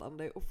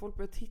allomfattande och folk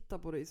börjar titta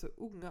på det i så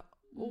unga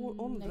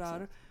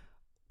åldrar. Exakt.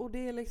 Och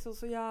det är liksom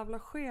så jävla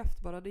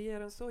skevt bara. Det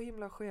ger en så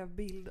himla skev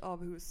bild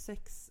av hur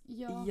sex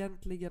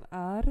egentligen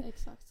är.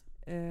 Exakt.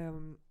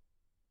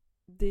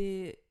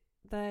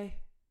 Nej.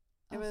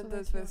 Jag vet inte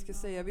ens vad jag ska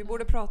säga. Vi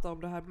borde prata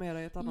om det här mer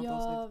i ett annat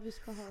avsnitt. Ja, vi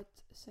ska ha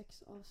ett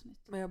sexavsnitt.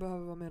 Men jag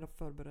behöver vara mer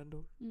förberedd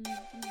då.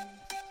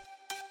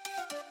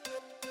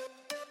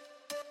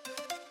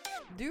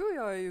 Du och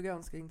jag är ju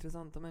ganska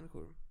intressanta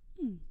människor.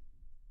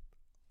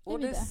 Och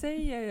det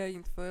säger jag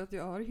inte för att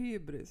jag har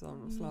hybris av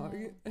något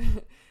slag.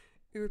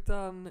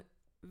 Utan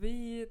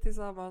vi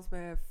tillsammans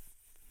med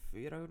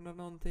 400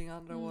 någonting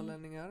andra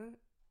ålänningar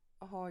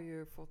har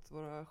ju fått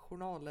våra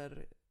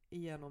journaler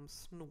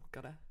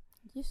igenomsnokade.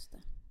 Just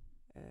det.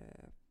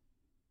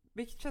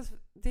 Vilket känns,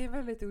 det är en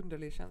väldigt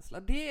underlig känsla.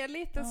 Det är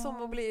lite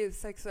som att bli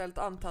sexuellt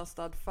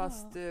antastad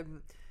fast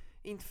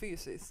inte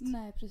fysiskt.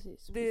 Nej,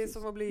 precis. Det är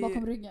som att bli...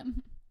 Bakom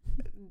ryggen.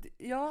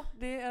 Ja,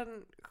 det är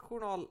en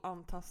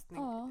journalantastning.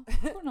 Ja,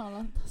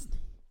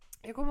 journalantastning.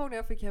 Jag kommer ihåg när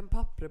jag fick hem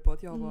papper på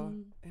att jag var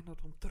en av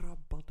de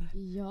drabbade.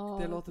 Ja.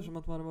 Det låter som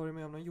att man har varit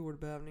med om någon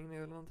jordbävning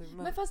eller någonting.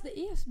 Men fast det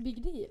är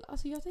big deal.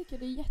 Alltså jag tycker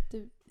det är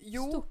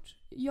jättestort.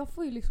 Jag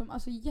får ju liksom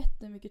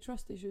jättemycket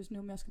trust issues nu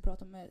om jag ska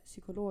prata med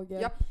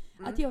psykologer. Japp.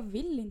 Att jag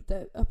vill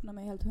inte öppna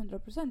mig helt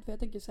 100% för jag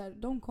tänker så här,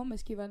 de kommer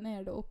skriva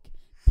ner det och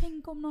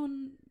tänk om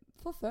någon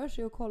får för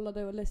sig och kolla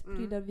det och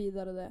sprider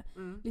vidare det.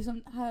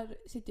 Liksom här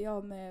sitter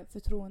jag med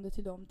förtroende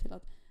till dem till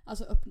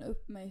att öppna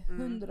upp mig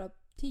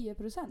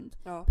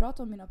 110%.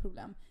 Prata om mina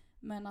problem.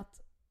 Men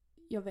att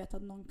jag vet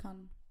att någon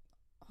kan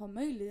ha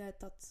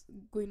möjlighet att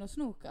gå in och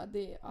snoka,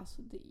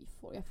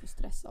 jag får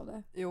stress av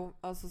det. Jo,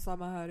 alltså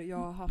samma här. Jag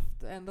har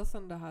haft, ända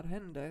sedan det här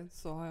hände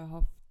så har jag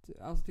haft,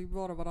 alltså typ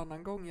bara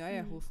varannan gång jag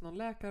är hos någon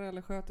läkare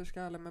eller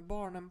sköterska eller med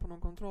barnen på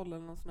någon kontroll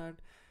eller något sånt där,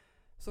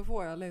 så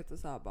får jag lite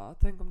så här bara,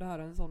 tänk om det här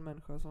är en sån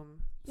människa som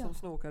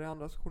snokar i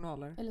andras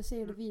journaler. Eller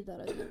ser du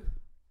vidare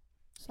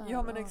så här,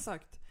 ja men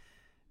exakt.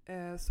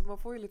 Så man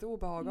får ju lite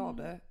obehag av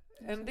det.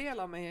 En del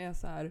av mig är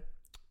så här,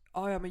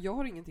 ja men jag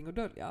har ingenting att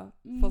dölja.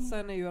 Fast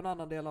sen är ju en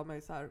annan del av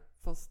mig så här,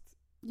 fast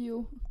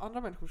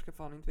andra människor ska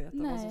fan inte veta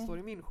vad som står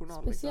i min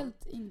journal.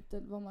 Speciellt inte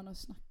vad man har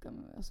snackat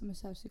med, alltså med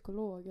så här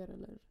psykologer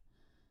eller...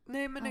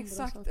 Nej men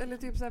exakt, saker. Eller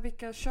typ så här,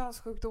 vilka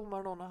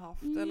könssjukdomar någon har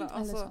haft. Eller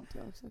sånt,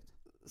 ja, exakt.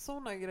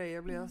 Sådana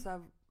grejer blir jag så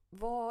här,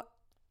 vad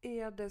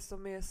är det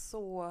som är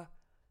så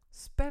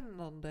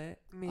spännande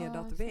med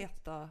att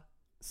veta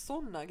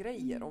sådana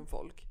grejer om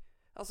folk?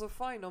 Alltså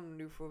fine om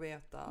du får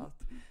veta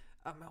att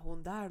men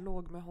hon där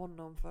låg med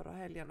honom förra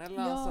helgen.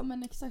 Eller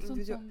men exakt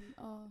sånt som...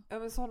 Ja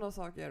men sådana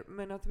saker.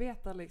 Men att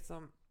veta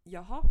liksom,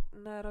 jaha,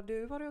 när har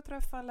du varit och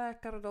träffat en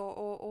läkare då?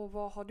 Och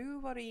vad har du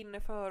varit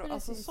inne för? Precis.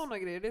 Alltså sådana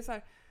grejer. Det är så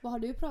här, vad har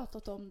du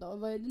pratat om då?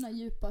 Vad är dina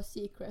djupa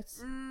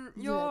secrets?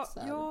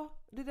 Ja,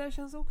 det där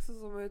känns också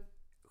som ett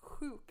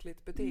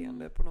sjukligt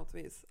beteende på något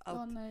vis.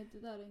 Att nej, det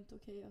där är inte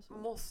okej. Alltså.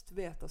 Måste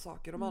veta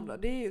saker om andra.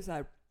 Det är ju så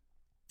här,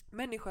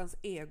 människans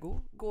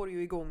ego går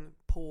ju igång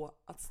på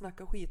att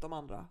snacka skit om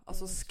andra.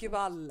 Alltså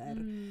skvaller.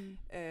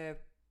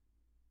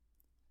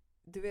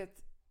 Du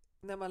vet,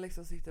 när man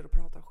liksom sitter och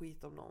pratar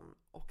skit om någon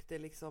och det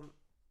liksom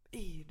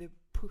det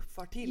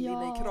puffar till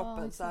inne i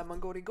kroppen så här, man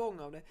går igång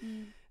av det.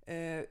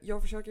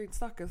 Jag försöker inte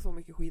snacka så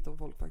mycket skit om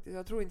folk faktiskt.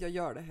 Jag tror inte jag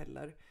gör det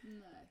heller.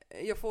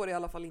 Nej. Jag får i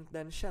alla fall inte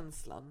den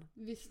känslan.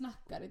 Vi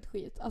snackar inte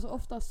skit. Alltså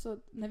oftast så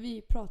när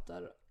vi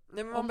pratar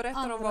nej, men man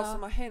berättar om vad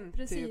som har hänt.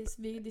 Precis,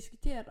 vi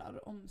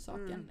diskuterar om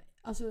saken.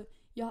 Alltså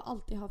jag har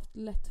alltid haft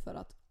lätt för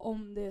att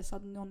om det är så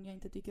att någon jag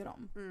inte tycker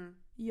om,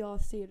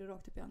 jag ser det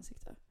rakt upp i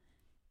ansiktet.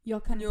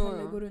 Jag kan inte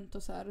heller gå runt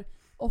och så här.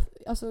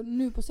 Alltså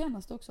nu på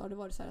senaste också har det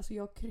varit så här, alltså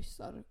jag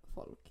kryssar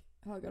folk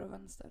höger och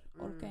vänster.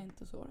 Orkar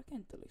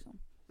inte liksom.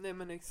 Nej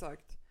men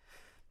exakt.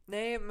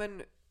 Nej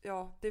men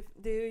ja,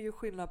 det är ju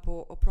skillnad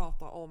på att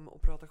prata om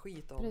och prata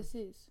skit om.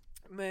 Precis.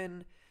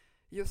 Men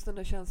just den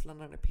där känslan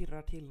när det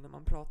pirrar till när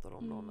man pratar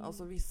om någon.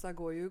 Alltså vissa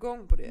går ju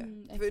igång på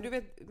det. För du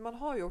vet, man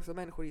har ju också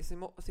människor i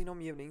sin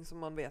omgivning som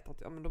man vet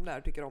att men de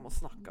där tycker om att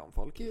snacka om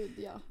folk. Gud,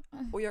 ja.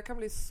 Och jag kan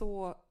bli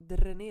så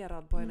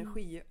dränerad på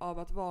energi av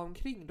att vara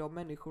omkring de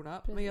människorna.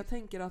 Precis. Men jag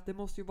tänker att det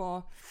måste ju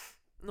vara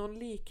någon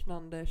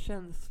liknande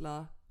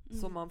känsla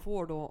som man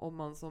får då om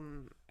man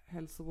som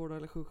hälsovårdare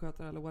eller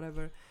sjukskötare eller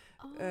whatever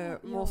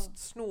måste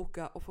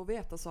snoka och få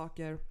veta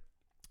saker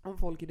om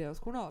folk i deras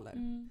journaler.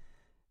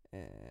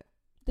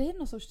 Det är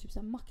någon sorts typ så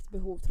här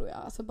maktbehov tror jag.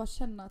 Alltså bara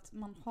känna att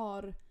man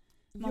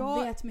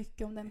vet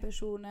mycket om den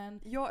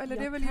personen. Ja, eller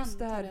det är väl just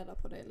det här. Ta reda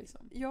på det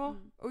liksom. Ja,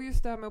 och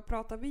just det här med att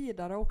prata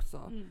vidare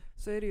också.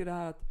 Så är det ju det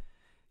här att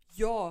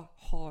jag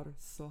har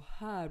så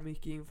här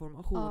mycket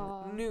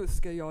information. Nu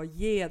ska jag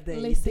ge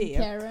dig listen, det.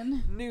 Karen.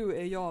 Nu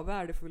är jag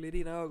värdefull i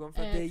dina ögon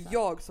för att det är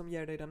jag som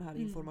ger dig den här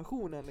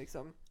informationen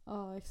liksom.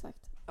 Ja,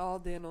 exakt.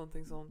 Ja, det är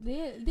någonting sånt.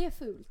 Det är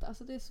fult.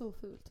 Alltså det är så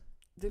fult.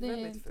 Det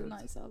är inte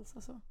fult. Nice alls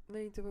alltså.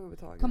 Nej, inte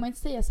överhuvudtaget. Kan man inte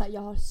säga så här,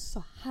 jag har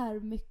så här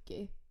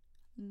mycket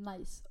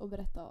nice att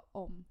berätta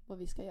om vad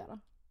vi ska göra?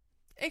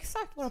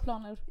 Exakt. Våra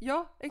planer.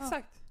 Ja,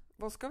 exakt.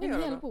 Vad ska vi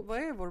göra då? Vad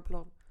är vår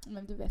plan?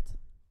 Men du vet.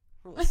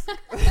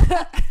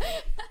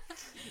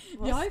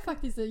 Jag har ju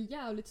faktiskt en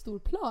jävligt stor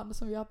plan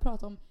som vi har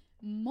pratat om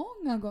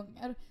många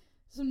gånger.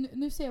 Så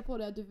nu ser jag på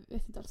det att du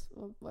vet inte alls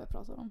vad jag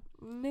pratar om.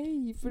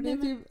 Nej, för det är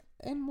typ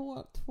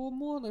 2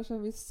 månader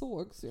sedan vi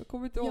såg, så jag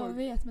kommer inte ihåg. Jag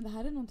vet, men det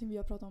här är någonting vi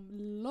har pratat om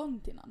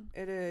långt innan.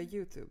 Är det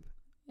YouTube?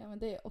 Ja, men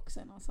det är också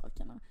en av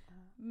sakerna.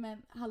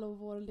 Men hallå,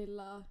 vår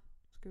lilla...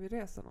 Ska vi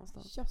resa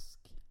någonstans?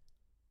 Kiosk.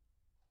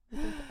 Vi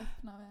kan inte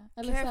öppna med.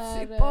 Eller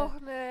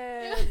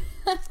Kefsiporne!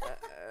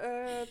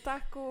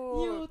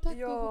 Taco! Jo,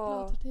 taco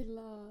och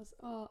tortillas.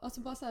 Ja,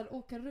 alltså bara så här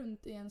åka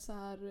runt i en så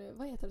här,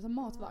 vad heter det, så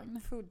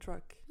matvagn. Food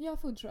truck. Ja,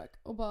 food truck.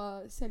 Och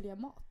bara sälja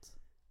mat.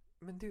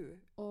 Men du,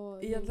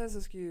 egentligen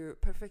så skulle ju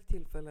perfekt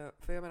tillfälle,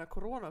 för jag menar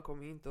corona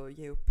kommer ju inte att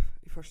ge upp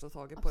i första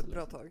taget på ett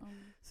bra tag.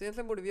 Så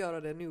egentligen borde vi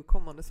göra det nu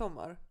kommande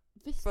sommar.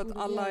 Visst, för att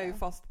alla är ju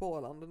fast på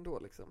Åland ändå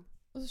liksom.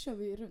 Och så kör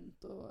vi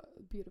runt och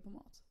bjuder på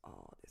mat.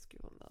 Ja, det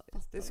skulle vara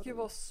nice. Det skulle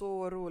vara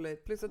så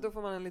roligt. Plus att då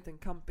får man en liten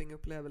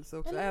campingupplevelse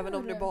också. Även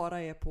om det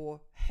bara är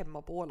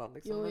hemma på Åland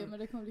liksom. Jo, men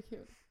det kommer bli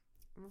kul.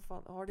 Men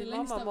fan, har din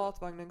mamma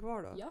matvagnen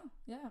kvar då? Ja.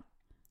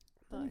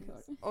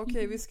 Nice.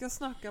 Okej, vi ska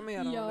snacka mer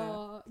om det.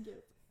 Ja,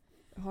 gud.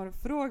 Jag har en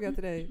fråga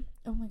till dig.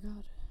 Oh my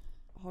god.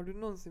 Har du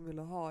någonsin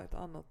velat ha ett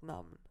annat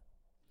namn?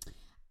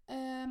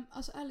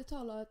 Alltså ärligt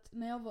talat,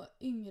 när jag var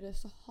yngre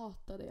så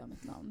hatade jag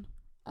mitt namn.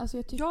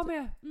 Alltså jag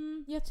med!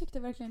 Jag tyckte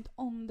verkligen inte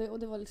om det och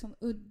det var liksom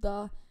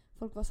udda.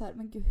 Folk var så här,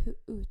 men gud, hur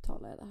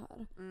uttalar jag det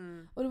här?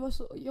 Och det var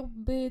så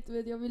jobbigt,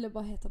 jag ville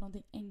bara heta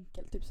någonting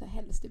enkelt, typ så här,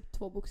 helst typ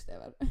 2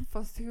 bokstäver.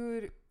 Fast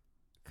hur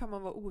kan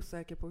man vara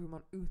osäker på hur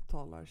man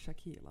uttalar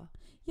Shakila?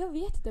 Jag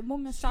vet inte,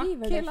 många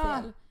skriver det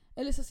fel.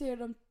 Eller så ser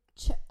de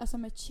alltså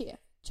med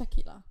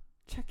Shakila.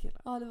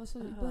 Ja, det var så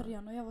i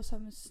början och jag var så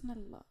här, men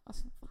snälla,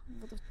 alltså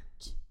vadå?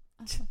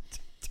 Alltså.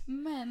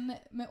 Men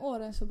med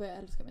åren så började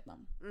jag älska mitt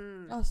namn.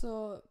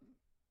 Alltså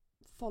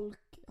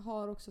folk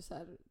har också så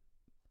här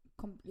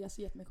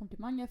gett mig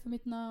komplimanger för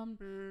mitt namn.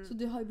 Så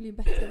det har ju blivit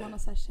bättre. Man har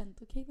så här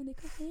känt, okej, men det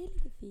kanske är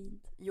lite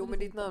fint. Jo, men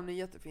ditt namn är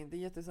jättefint. Det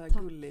är jätte så här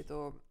gulligt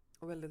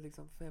och väldigt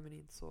liksom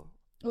feminint så.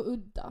 Och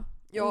udda.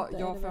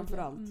 Ja,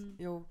 framförallt.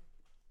 Jo.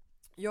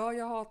 Ja,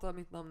 jag hatar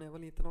mitt namn när jag var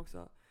liten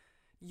också.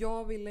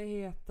 Jag ville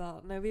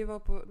heta, när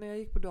jag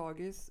gick på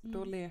dagis,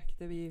 då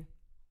lekte vi.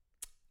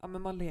 Ja,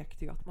 men man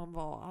lekte ju att man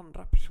var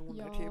andra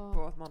personer typ,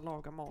 och att man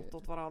lagade mat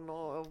åt varandra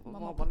och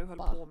vad man nu höll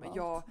på med.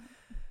 Ja.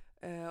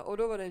 Och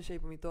då var det en tjej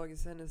på mitt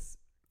dagis, hennes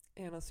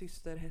ena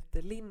syster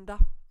hette Linda.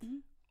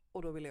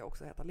 Och då ville jag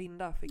också heta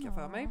Linda, fick jag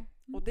för mig.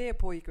 Och det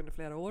pågick under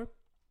flera år.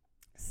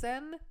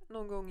 Sen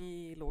någon gång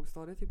i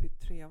lågstadiet, typ i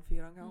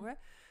 3-4 kanske,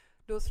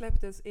 då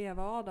släpptes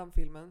Eva och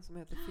Adam-filmen som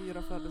heter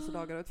 4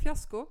 födelsedagar och ett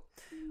fiasko.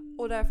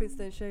 Och där finns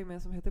det en tjej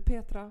med som heter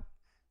Petra.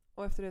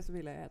 Och efter det så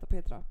ville jag heta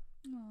Petra.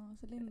 Ja,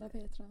 så Linda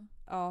Petra.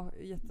 Ja,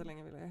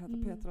 jättelänge ville jag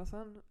heta Petra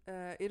sen.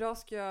 Idag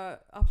ska jag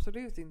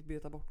absolut inte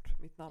byta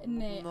bort mitt namn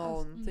mot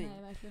någonting.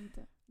 Nej, verkligen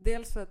inte.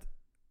 Dels för att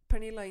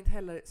Pernilla är inte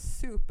heller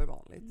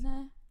supervanligt.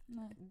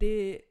 Nej.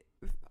 Det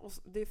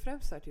är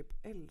främst så här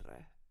typ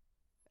äldre.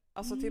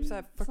 Alltså typ så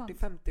här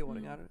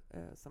 40-50-åringar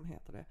som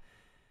heter det.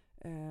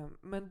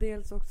 Men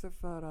dels också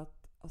för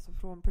att alltså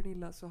från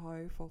Pernilla så har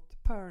jag ju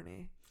fått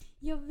Perny.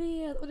 Jag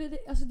vet, och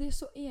det är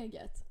så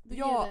eget.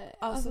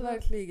 Alltså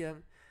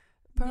verkligen.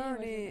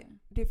 Perny,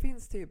 det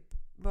finns typ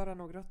bara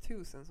några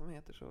tusen som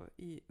heter så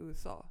i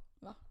USA.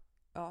 Va?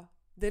 Ja,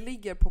 det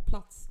ligger på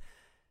plats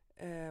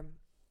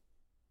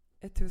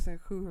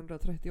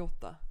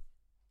 1738.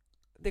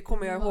 Det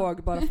kommer jag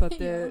ihåg bara för att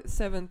det är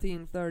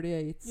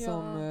 1738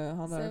 som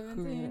han där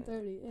sjunger.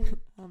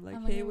 I'm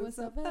like, hey,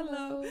 what's up,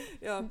 hello?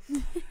 Ja.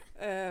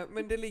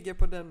 Men det ligger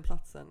på den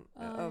platsen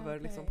över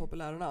liksom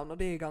populära namn. Och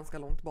det är ganska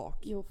långt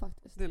bak. Jo,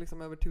 faktiskt. Det är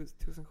liksom över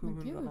 1700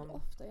 men gud, namn.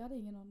 ofta, jag hade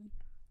ingen aning.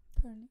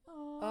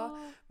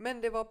 Ja,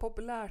 men det var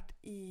populärt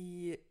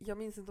jag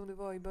minns inte om det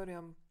var i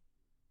början,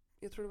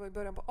 jag tror det var i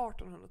början på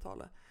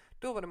 1800-talet.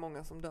 Då var det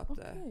många som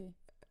döpte,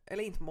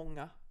 eller inte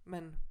många,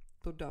 men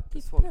då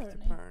döptes folk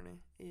till Perny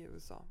i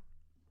USA.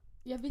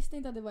 Jag visste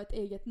inte att det var ett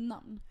eget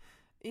namn.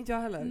 Inte jag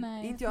heller.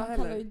 Nej, inte jag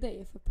heller. Kallar ju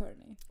dig för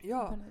Perny.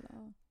 Ja,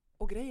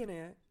 och grejen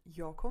är,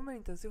 jag kommer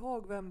inte ens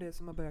ihåg vem det är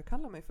som har börjat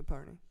kalla mig för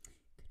Perny.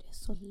 Det är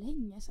så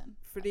länge sedan.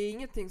 För det är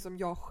ingenting som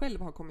jag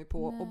själv har kommit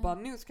på och bara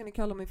nu ska ni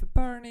kalla mig för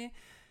Perny.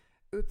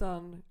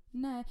 Utan...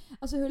 Nej,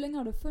 alltså hur länge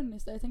har det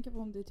funnits där? Jag tänker på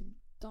om det är typ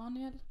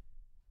Daniel.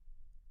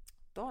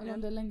 Eller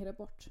om det är längre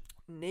bort.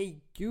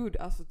 Nej, gud,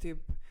 alltså typ...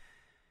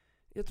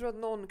 Jag tror att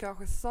någon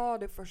kanske sa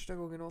det första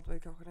gången åt mig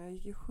kanske när jag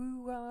gick i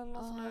 7:an eller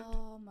något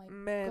sånt.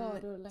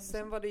 Men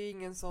sen var det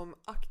ingen som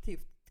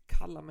aktivt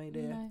kallade mig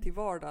det till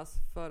vardags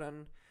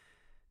förrän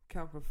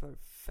kanske för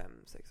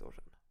 5-6 år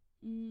sedan.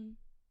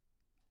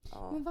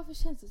 Ja. Men varför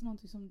känns det som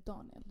någonting som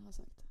Daniel har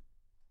sagt?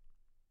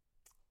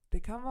 Det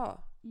kan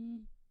vara.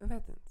 Jag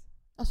vet inte.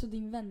 Alltså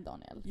din vän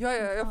Daniel. Ja,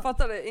 jag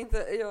fattar det.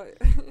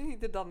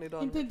 Inte Danny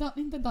Daniel.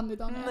 Inte Danny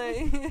Daniel.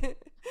 Nej.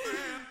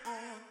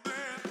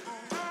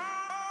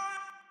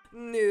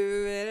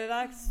 Nu är det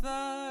dags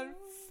för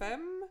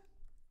 5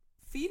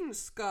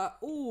 finska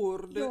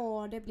ord.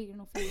 Ja, det blir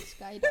nog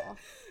finska idag.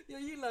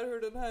 Jag gillar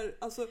hur den här,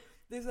 alltså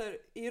Det är så här,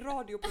 i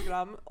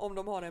radioprogram, om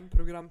de har en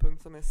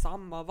programpunkt som är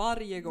samma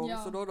varje gång,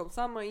 så då har de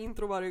samma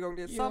intro varje gång,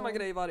 det är samma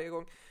grej varje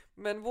gång.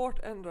 Men vårt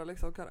ändrar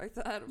liksom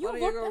karaktär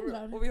varje gång.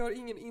 Ändrar. Och vi har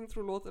ingen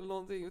introlåt eller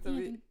någonting, utan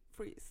vi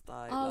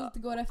freestyle. Allt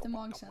går efter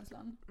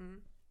magkänslan.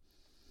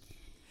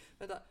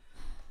 Vänta.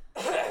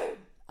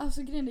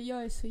 Alltså grejen är,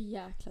 jag är så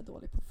jäkla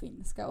dålig på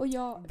finska. Och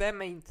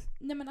Vem är inte?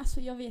 Nej men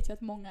alltså jag vet ju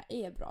att många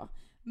är bra.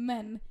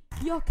 Men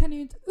jag kan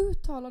ju inte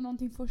uttala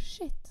någonting för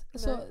shit.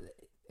 Så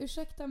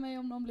ursäkta mig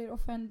om någon blir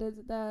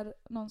offended där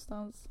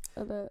någonstans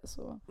eller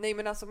så. Nej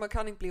men alltså man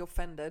kan inte bli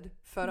offended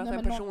för att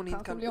en person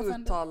inte kan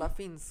uttala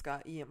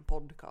finska i en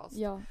podcast.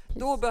 Ja,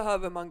 då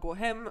behöver man gå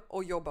hem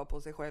och jobba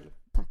på sig själv.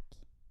 Tack.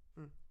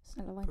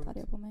 Snälla var inte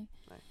arga på mig.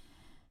 Nej.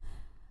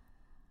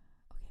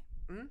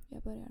 Okej,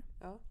 jag börjar.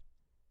 Ja.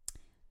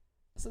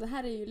 Så det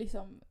här är ju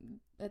liksom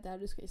det där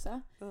du ska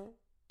gissa. Ja.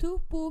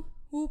 Tupu,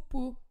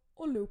 hupu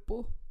och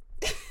lupu.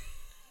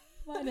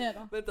 Vad är det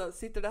då? Vänta,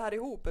 sitter det här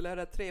ihop eller är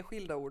det 3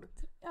 skilda ord?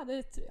 Ja, det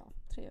är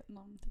 3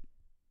 namn typ.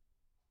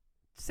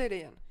 Säg det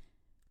igen.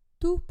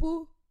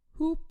 Tupu,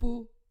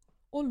 hupu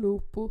och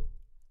lupu.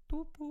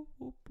 Tupu,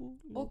 hupu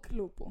och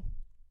lupu.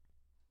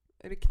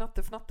 Är det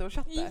knatte, fnatte och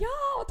chatte?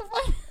 Ja, what the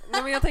fuck?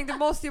 Nej men jag tänkte det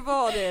måste ju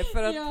vara det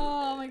för att...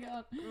 Ja, oh my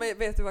god. Men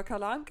vet du vad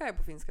Kalle Anka är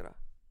på finska då?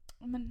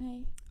 Men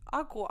nej.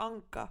 Aku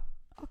Anka.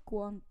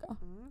 Aku Anka.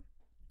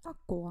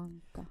 Aku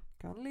Anka.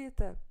 Kan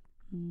lite.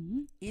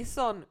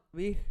 Ison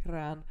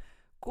vihreän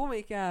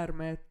kumikär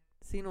med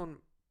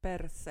sinun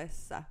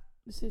persessä.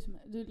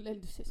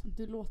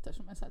 Du låter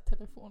som en sån här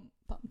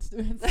telefontant,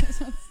 du vet.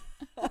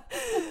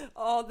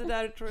 Ja, det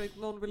där tror jag inte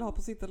någon vill ha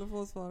på sitt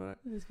telefonsvarare.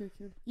 Det ska bli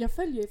kul. Jag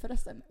följer ju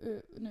förresten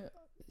nu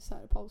så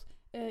här paus.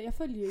 Jag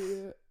följer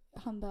ju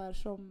han där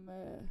som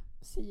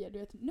säger, du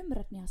vet,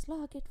 numret ni har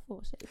slagit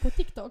på sig på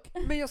TikTok.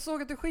 Men jag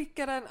såg att du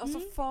skickade den. Alltså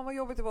fan vad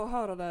jobbigt det var att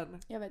höra den.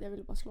 Jag vet, jag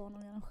ville bara slå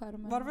honom genom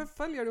skärmen. Varför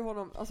följer du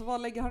honom? Alltså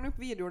vad lägger han upp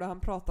videor där han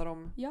pratar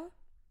om? Ja,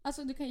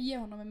 alltså du kan ge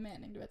honom en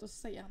mening, du vet, och så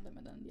säger han det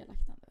med den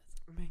dialekten, du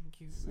vet. Men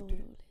gud. Så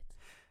roligt.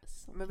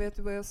 Men vet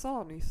du vad jag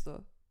sa nyss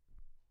då?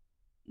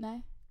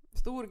 Nej.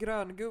 Stor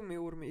grön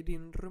gummiorm i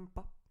din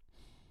rumpa.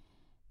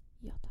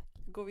 Ja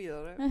tack. Gå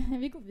vidare.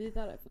 Vi går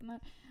vidare.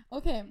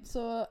 Okej,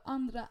 så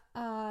andra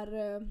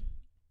är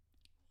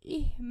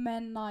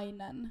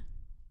ihmenainen.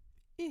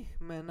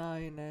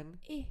 Ihmenainen.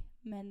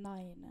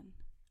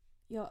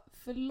 Ja,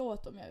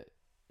 förlåt om jag...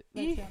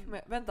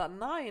 Vänta,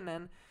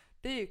 nainen,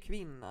 det är ju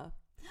kvinna.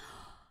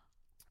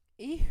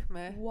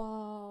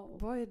 Wow.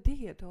 Vad är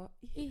det då?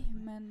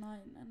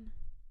 Ihmenainen.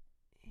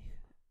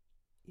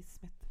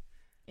 Ismet.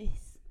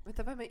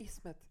 Vänta, vem är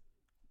Ismet?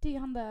 Det är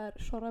han där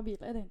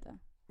Shorabil, är det inte?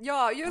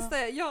 Ja, just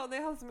det. Ja, det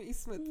är han som är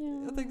Ismet.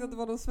 Ja. Jag tänkte att det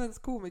var någon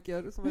svensk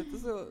komiker som heter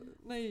så.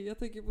 Nej, jag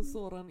tänker på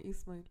Soran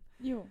Ismail.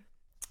 Jo.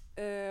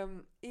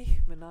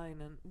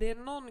 Ihmenainen. Det är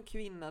någon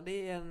kvinna.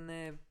 Det är en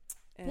det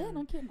är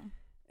någon kvinna.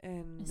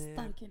 En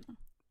stark kvinna.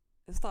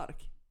 En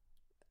stark.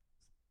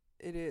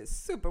 Är det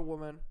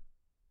Superwoman?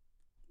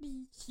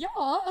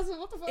 Ja, alltså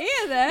what the fuck?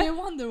 Är det? Det är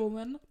Wonder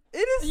Woman.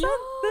 Är det sant?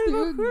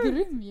 Ja, det du är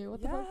grym ju.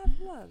 What the fuck?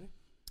 Jävlar.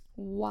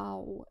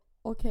 Wow.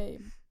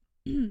 Okej.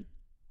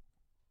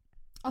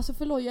 Alltså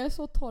förlåt, jag är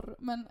så torr,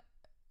 men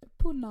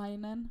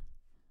punainen.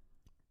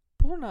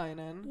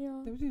 Punainen? Ja.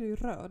 Det betyder ju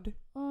röd.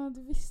 Ja,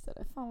 du visste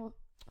det. Fan vad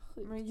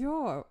sjukt. Men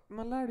ja,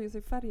 man lärde ju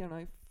sig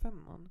färgerna i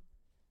 5:an.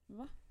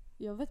 Va?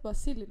 Jag vet bara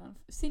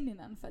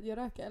Sininen för att jag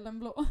röker eller en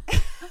blå.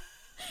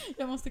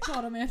 Jag måste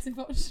klara mig efter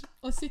först.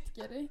 Och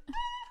Sitkeri.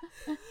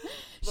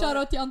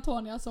 Shoutout till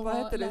Antonia som vad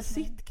heter det?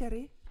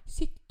 Sitkeri?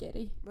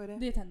 Sitkeri. Vad är det?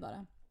 Det är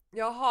tändare.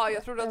 Jaha,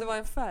 jag trodde att det var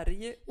en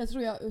färg. Jag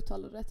tror jag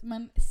uttalade rätt.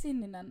 Men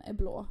Sininen är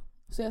blå.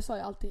 Så jag sa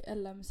ju alltid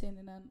LM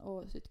Sininen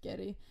och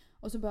Sitkeri.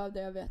 Och så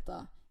behövde jag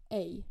veta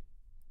ej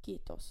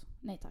kitos.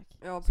 Nej tack.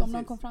 Ja, så om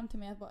någon kom fram till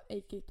mig att bara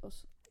ej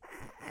kitos.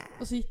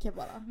 Och så gick jag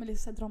bara med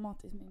lite så här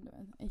dramatiskt min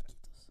ej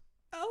kitos.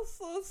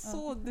 Alltså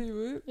så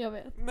du. Jag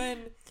vet.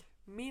 Men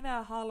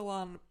minä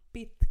haluan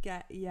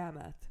pitkä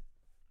jämät.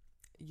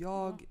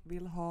 Jag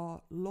vill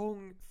ha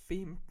lång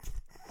fimp.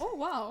 Oh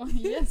wow,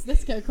 yes, det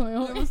ska jag komma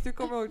ihåg. Det måste du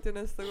komma ihåg till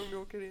nästa gång du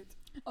åker dit.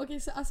 Okej,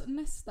 så alltså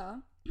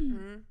nästa.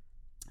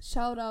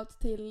 Shoutout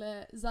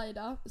till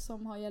Zaida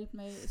som har hjälpt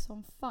mig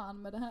som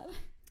fan med det här.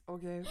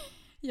 Okej.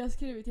 Jag har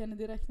skrivit till henne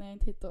direkt när jag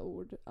inte hittade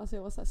ord. Alltså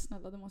jag var såhär,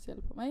 snälla du måste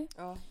hjälpa mig.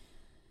 Ja.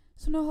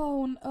 Så nu har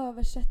hon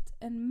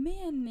översatt en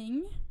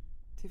mening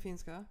till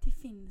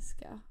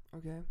finska.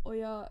 Okej. Och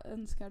jag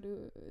önskar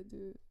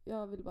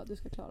jag vill bara att du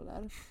ska klara det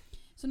här.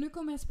 Så nu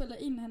kommer jag spela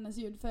in hennes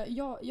ljud för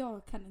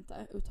jag kan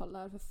inte uttala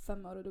det här för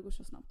 5 år och det går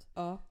så snabbt.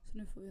 Ja. Så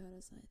nu får vi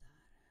höra Zaida här.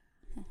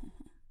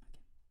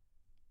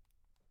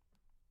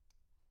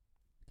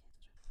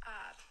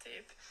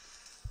 Typ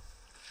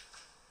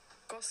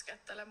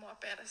koskettele mua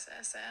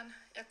perseeseen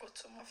ja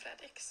kutsu mua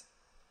Fredriks.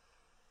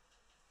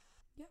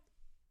 Ja.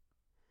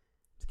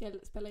 Ska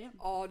jag spela igen?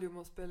 Ja, du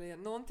måste spela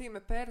igen. Någonting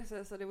med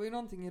perse, så det var ju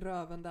någonting i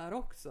röven där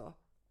också.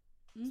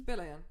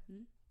 Spela igen.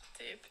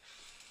 Typ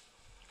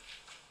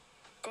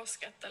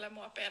koskettele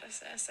mua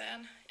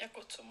perseeseen ja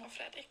kutsu mua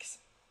Fredriks.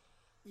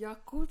 Ja,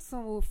 kutsu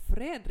mua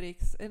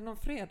Fredriks. Är det någon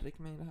Fredrik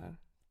med i det här?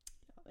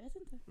 Jag vet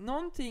inte.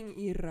 Någonting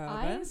i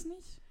röven. Nej,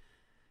 snitch.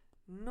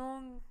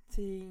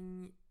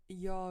 Någonting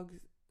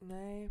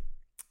nej.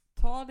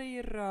 Ta dig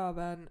i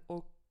röven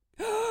och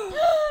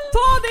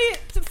ta dig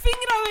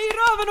fingrarna i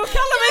röven och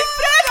kalla mig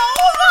Fred.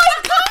 Oh my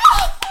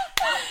god!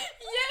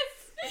 Yes!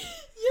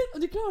 Och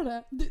du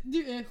klarar det.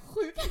 Du är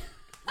sjuk.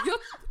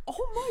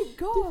 Oh my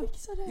god. Du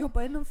fixar det. Jag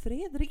bara inom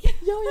Fredrik.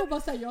 Ja, jag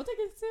bara säger jag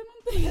tänker inte säga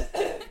någonting.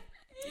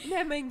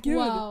 Nej men gud.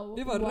 Wow,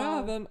 det var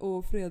Röven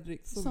och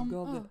Fredrik som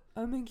gav det.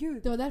 Ja men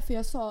gud. Det var därför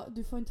jag sa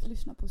du får inte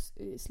lyssna på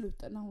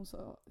slutet när hon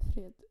sa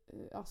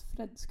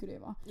Fred skulle det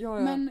vara. Ja.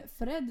 Men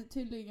Fred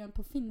tydligen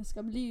på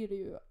finska blir det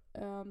ju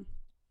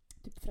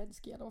typ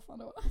Fredski eller vad fan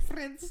det var.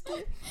 Fredski.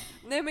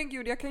 Nej men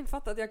gud, jag kan inte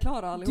fatta att jag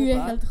klarar allihopa. Du är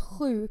helt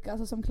sjuk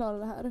alltså som klarar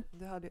det här.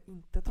 Det hade jag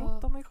inte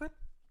trott om mig själv.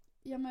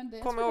 Ja, men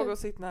det kom ihåg att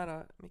sitta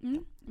nära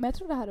micken. Men jag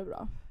tror det här är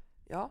bra.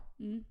 Ja.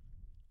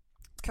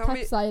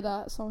 Tack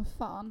Saida som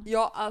fan.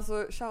 Ja,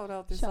 alltså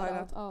shoutout till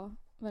Saida. Ja,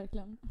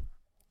 verkligen.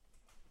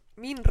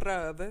 Min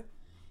röv.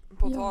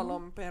 På tal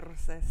om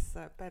perset.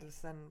 Jag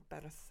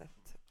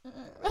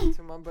vet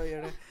hur man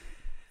böjer det.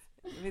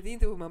 Jag vet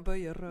inte hur man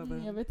böjer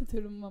röven. Jag vet inte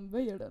hur man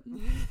böjer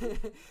den.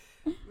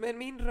 Men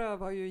min röv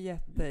har ju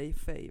gett dig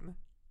fame.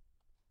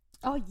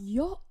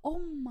 Ja,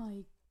 oh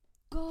my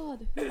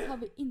god. Hur har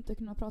vi inte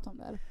kunnat prata om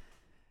det här?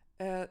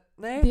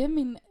 Nej. Det är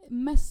min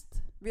mest...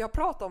 Vi har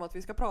pratat om att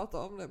vi ska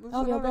prata om det. Men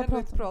ja, vi har ändå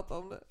inte pratat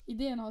om det.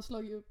 Idén har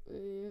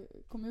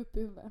kommit upp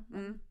i huvudet.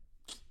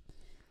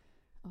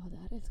 Ja, det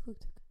här är helt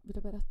sjukt. Vill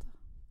du berätta?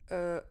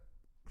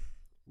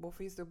 Vad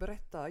finns det att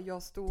berätta?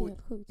 Jag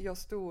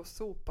stod och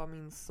sopade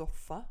min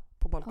soffa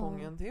på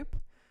balkongen typ.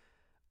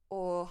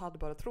 Och hade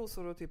bara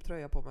trosor och typ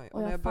tröja på mig.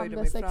 Och när jag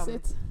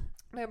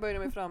böjde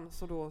mig fram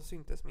så då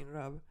syntes min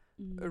röv.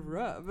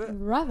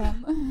 Röven.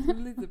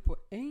 Lite på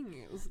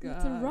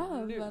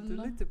engelska.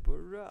 Lite på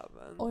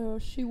röven.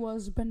 Och she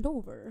was bent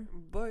over.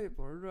 Böj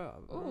på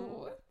röven.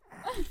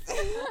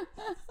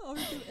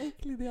 Vilken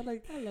äcklig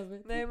dialekt.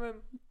 Nej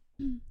men.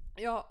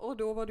 Ja, och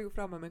då var du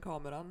framme med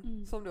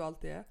kameran. Som du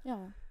alltid är.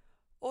 Ja.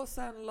 Och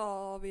sen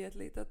la vi ett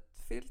litet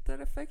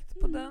filtereffekt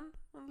på den.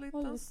 En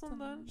liten sån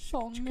där.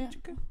 Sång.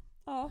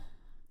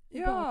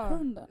 Ja.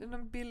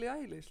 En Billie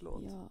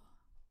Eilish-låt. Ja.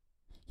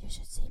 You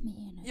should see me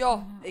in it.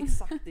 Ja,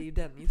 exakt. Det är ju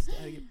den just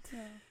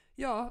det.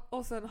 Ja,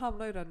 och sen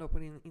hamnar ju den då på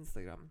din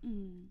Instagram.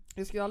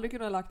 Jag skulle aldrig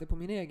kunna ha lagt det på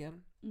min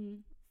egen.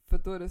 För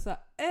då är det så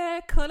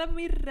här, kolla på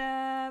min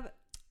röv.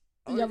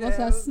 Och jag var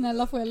så här,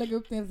 snälla får jag lägga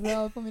upp din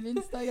röv på min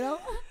Instagram?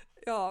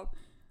 Ja.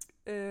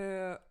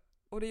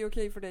 Och det är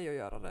okej för dig att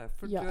göra det.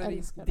 För jag då är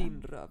det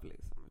din röv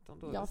liksom. Utan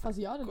då ja, fast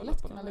jag hade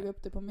lätt kunnat lägga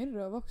upp det på min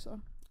röv också.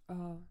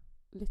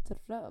 Lite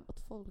röv åt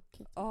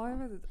folket. Ja, jag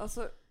vet inte.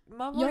 Alltså,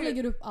 jag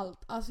lägger upp allt.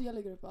 Alltså jag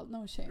lägger upp allt.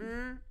 No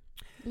shame.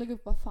 Lägg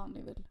upp vad fan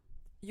ni vill.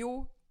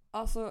 Jo,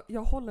 alltså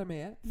jag håller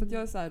med. För att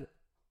jag är så här.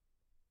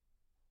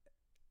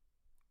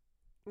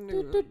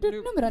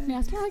 Numret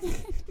nedslag.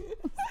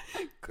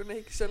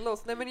 Connection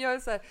loss. Nej men jag är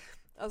så här.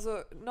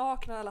 Alltså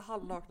nakna eller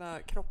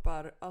halvnakna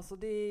kroppar. Alltså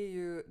det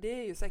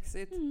är ju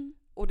sexigt.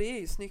 Och det är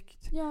ju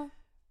snyggt. Ja.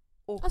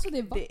 Och alltså det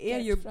är vackert. Det är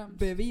ju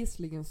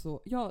bevisligen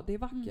så. Ja, det är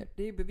vackert.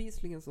 Det är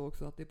bevisligen så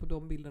också att det är på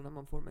de bilderna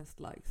man får mest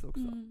likes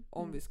också.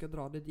 Om vi ska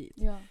dra det dit.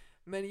 Ja.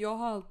 Men jag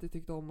har alltid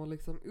tyckt om att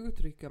liksom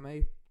uttrycka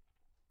mig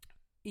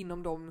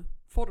inom de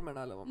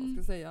formerna eller vad man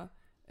ska säga.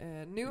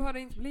 Nu har det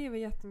inte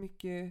blivit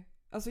jättemycket.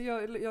 Alltså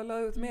jag la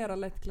ut mera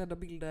lättklädda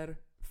bilder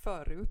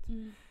förut.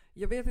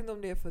 Jag vet inte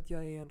om det är för att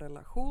jag är i en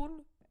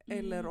relation.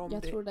 Eller om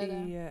det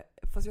är...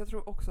 Fast jag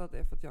tror också att det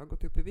är för att jag har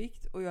gått upp i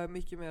vikt. Och jag är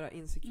mycket mer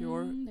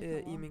insecure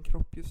i min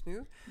kropp just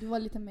nu. Du var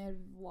lite mer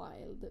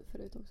wild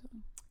förut också.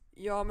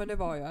 Ja men det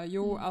var jag.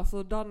 Jo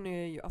alltså Danny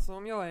är ju... Alltså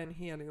om jag är en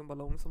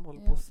heliumballong som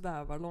håller på och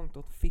svävar långt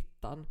åt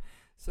fittan.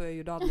 Så är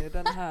ju Danny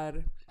den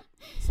här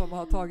som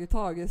har tagit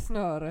tag i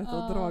snöret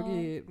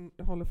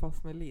och håller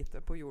fast mig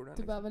lite på jorden.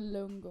 Du behöver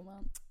lugn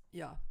man.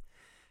 Ja.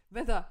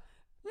 Vänta.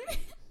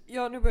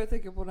 Ja, nu börjar jag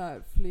tänka på det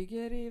här.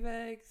 Flyger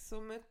iväg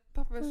som ett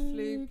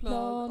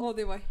pappersflygplan.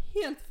 Det var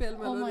helt fel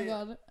melodi. Oh my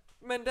god.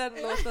 Men den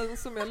låten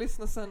som jag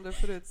lyssnade sönder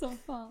förut. Som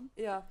fan.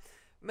 Ja.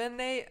 Men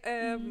nej,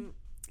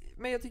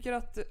 men jag tycker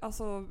att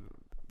alltså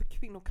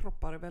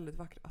kvinnokroppar är väldigt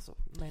vackra. Alltså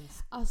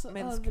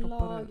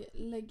överlag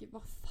lägg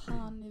vad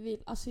fan ni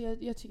vill. Alltså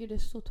jag tycker det är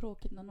så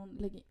tråkigt när någon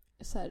lägger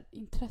så här,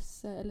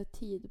 intresse eller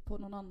tid på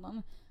någon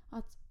annan.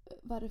 Att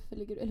varför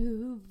lägger du, eller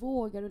hur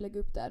vågar du lägga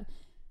upp där?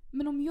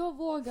 Men om jag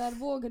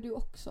vågar du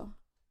också.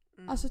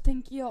 Alltså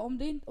tänker jag, om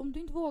du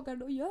inte vågar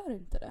då gör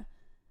inte det.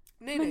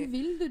 Nej.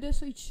 Vill du det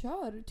så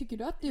kör. Tycker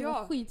du att det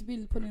var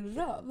skitbild på din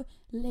röv?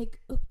 Lägg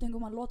upp den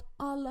gumman. Låt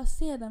alla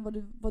se den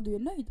vad du är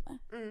nöjd med.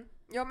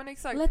 Ja men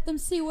exakt. Let them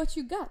see what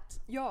you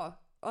got.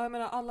 Ja. Jag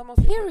menar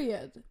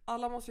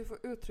alla måste ju få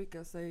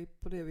uttrycka sig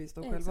på det vis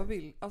de själva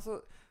vill.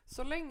 Alltså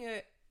så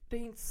länge det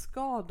inte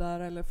skadar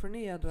eller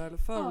förnedrar eller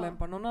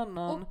förolämpar någon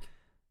annan. Och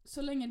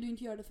så länge du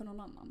inte gör det för någon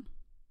annan.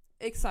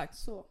 Exakt.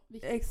 Så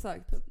viktigt.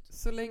 Exakt.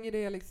 Så länge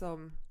det är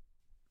liksom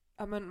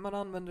man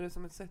använder det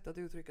som ett sätt att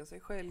uttrycka sig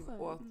själv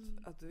och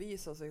att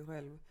visa sig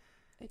själv.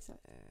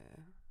 Exakt.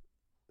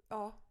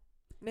 Ja.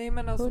 Nej,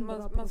 men alltså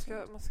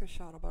man ska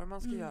köra bara.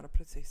 Man ska göra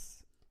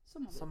precis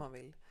som man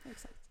vill.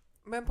 Exakt.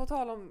 Men på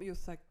tal om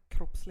just så här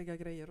kroppsliga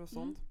grejer och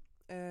sånt.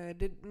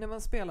 När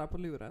man spelar på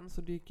luren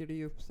så dyker det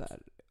ju upp så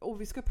här.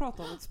 Och vi ska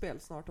prata om ett spel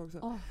snart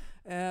också.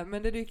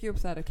 Men det dyker ju upp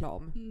så här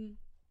reklam.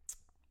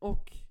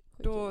 Och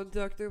då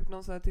dök det upp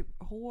någon så här typ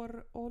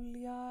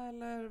hårolja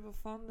eller vad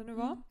fan det nu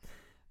var.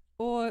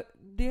 Och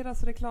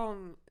deras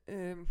reklam,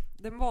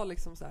 den var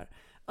liksom så här.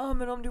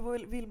 Men om du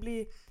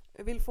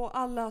vill få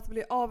alla att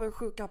bli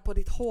avundsjuka på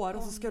ditt hår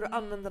och så ska du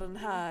använda den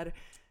här.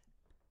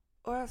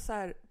 Och jag så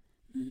här,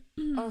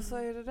 alltså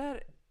är det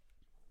där...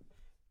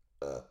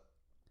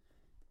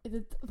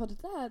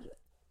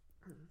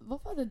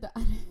 Vad var det där?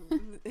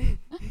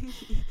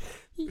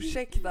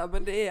 Ursäkta,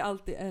 men det är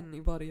alltid en i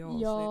varje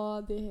avsnitt.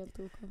 Ja, det är helt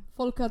okej.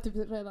 Folk har typ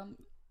redan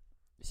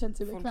känt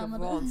sig bekväma med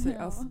det. Folk har vant sig,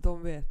 alltså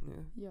de vet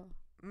nu. Ja.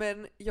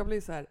 Men jag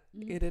blir så här,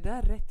 är det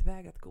där rätt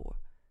väg att gå?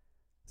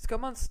 Ska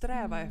man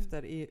sträva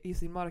efter i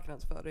sin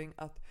marknadsföring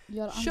att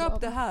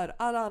köp det här,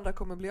 alla andra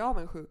kommer bli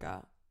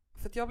avundsjuka?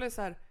 För att jag blir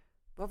så här,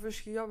 varför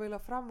ska jag vilja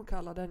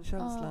framkalla den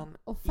känslan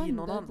i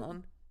någon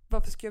annan?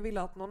 Varför ska jag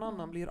vilja att någon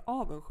annan blir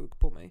avundsjuk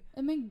på mig?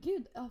 Men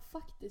gud,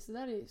 faktiskt, det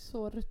där är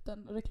så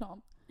rutten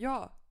reklam.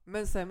 Ja,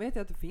 men sen vet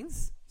jag att det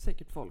finns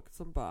säkert folk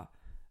som bara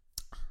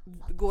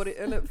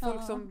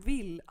folk som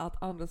vill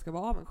att andra ska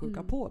vara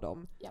avundsjuka på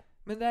dem. Ja.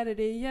 Men där är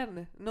det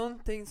igen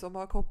någonting som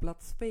har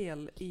kopplat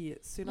spel i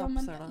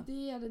synapserna.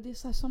 Ja, men det är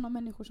så här, såna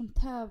människor som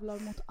tävlar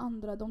mot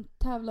andra. De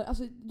tävlar,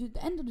 alltså det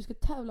enda du ska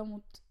tävla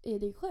mot är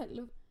dig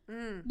själv.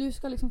 Du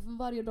ska liksom för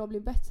varje dag bli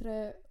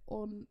bättre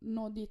och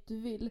nå dit du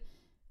vill.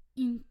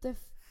 Inte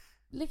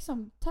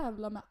liksom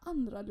tävla med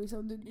andra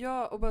liksom.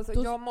 Ja, och bara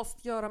så, jag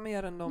måste göra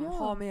mer än dem,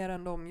 ha mer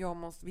än dem, jag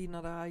måste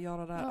vinna det här,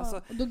 göra det här.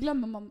 Alltså, då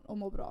glömmer man att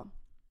må bra.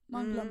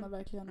 Man glömmer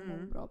verkligen att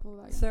må bra på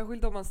vägen.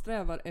 Särskilt om man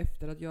strävar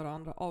efter att göra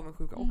andra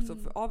avundsjuka också.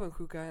 För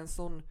avundsjuka är en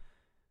sån,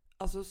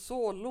 alltså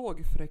så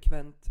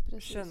lågfrekvent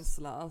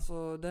känsla.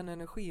 Alltså den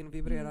energin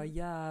vibrerar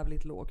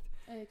jävligt lågt.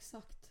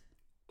 Exakt.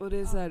 Och det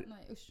är så här,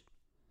 nej, usch.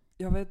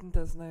 jag vet inte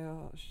ens när jag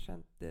har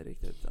känt det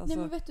riktigt. Alltså, nej,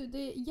 men vet du, det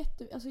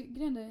är alltså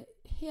grejen är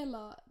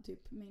hela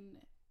typ min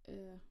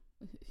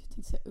jag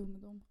tänkte säga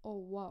ungdom.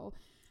 Wow.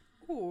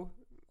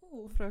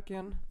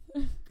 Fröken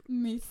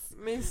Mrs.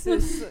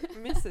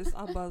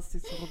 Abbas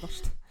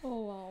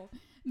wow.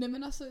 Nej,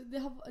 men alltså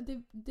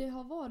det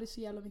har varit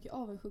så jävla mycket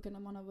avundsjuka när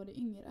man har varit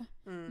yngre.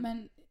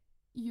 Men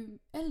ju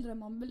äldre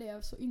man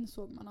blev så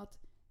insåg man att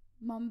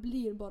man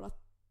blir bara,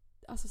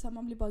 alltså så här,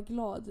 man blir bara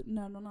glad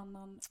när någon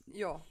annan...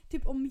 Ja.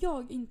 Typ om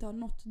jag inte har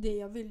nått det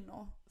jag vill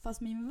nå,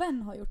 fast min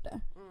vän har gjort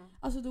det.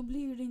 Alltså då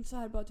blir det inte så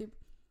här bara typ,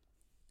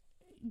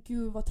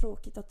 gud vad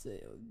tråkigt att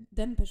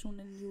den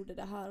personen gjorde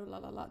det här och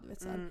lalala, du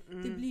vet så här.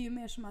 Det blir ju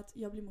mer som att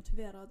jag blir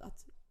motiverad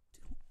att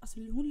alltså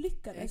hon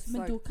lyckades. Exakt.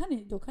 Men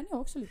då kan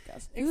jag också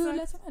lyckas. Hur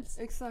lätt som helst.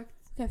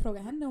 Exakt. Kan jag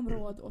fråga henne om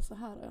råd och så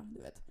här,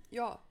 du vet.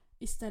 Ja.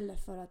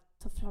 Istället för att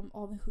ta fram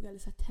avundsjuka eller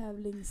så här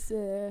tävlings...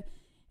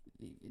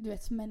 du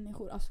vet,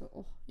 människor.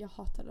 Alltså, jag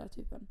hatar den där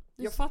typen.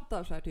 Jag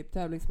fattar så här typ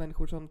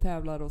tävlingsmänniskor som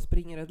tävlar och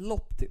springer ett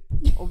lopp typ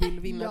och vill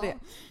vinna det.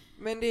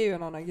 Men det är ju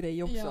en annan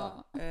grej också.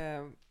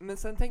 Men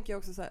sen tänker jag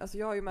också så här, alltså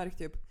jag har ju märkt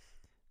typ,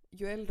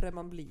 ju äldre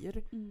man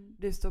blir,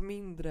 desto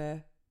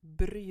mindre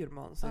bryr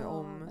man sig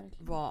om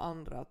verkligen. Vad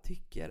andra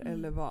tycker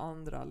eller vad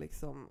andra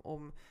liksom,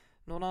 om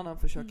någon annan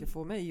försöker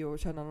få mig att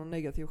känna någon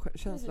negativ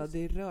känsla.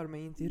 Det rör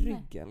mig inte i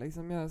ryggen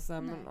liksom. Jag är så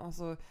här, men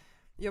alltså,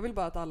 jag vill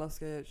bara att alla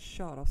ska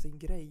köra sin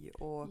grej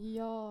och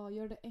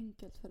gör det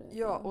enkelt för dig.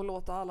 Ja, och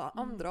låta alla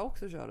andra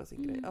också köra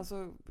sin grej.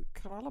 Alltså,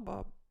 kan alla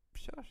bara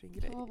köra sin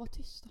grej? Ja, var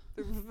tysta.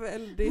 Det är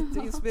väldigt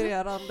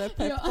inspirerande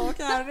peptalk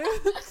här nu.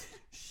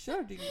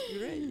 Kör din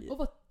grej. Och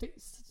var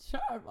tyst.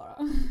 Kör bara.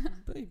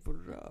 Böj på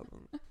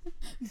röven.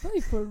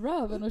 Böj på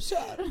röven och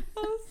kör.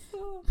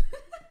 Alltså.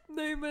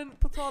 Nej, men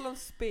på tal om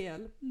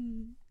spel.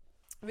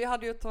 Vi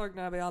hade ju ett tag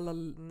när vi alla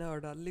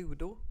nördade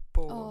Ludo.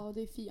 Ja,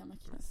 det är Fia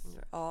med knuff.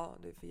 Ja,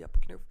 det är Fia på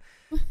knuff.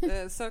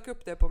 Sök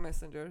upp det på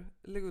Messenger.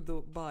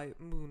 Ludo by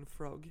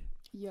Moonfrog.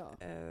 Ja.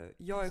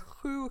 Jag är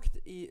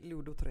sjukt i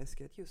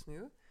Ludo-träsket just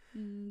nu.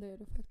 Det är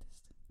du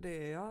faktiskt.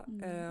 Det är jag.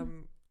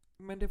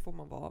 Men det får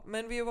man vara.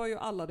 Men vi var ju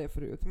alla det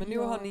förut. Men nu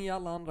har ni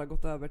alla andra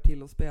gått över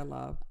till att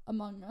spela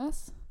Among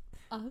Us.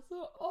 Alltså,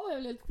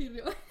 jag blir helt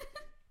pirrig.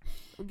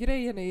 Och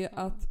grejen är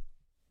att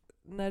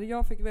när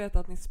jag fick veta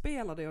att ni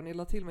spelade och ni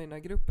la till mig i den här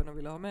gruppen och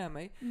ville ha med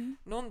mig.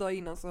 Någon dag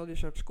innan så hade jag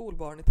kört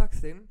skolbarn i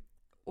taxin.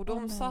 Och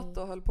de satt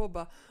och höll på och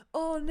bara,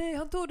 nej,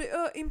 han tog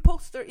det,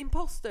 imposter.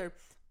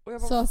 Och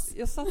jag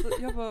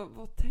bara,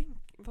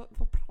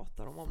 vad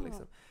pratar de om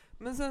liksom?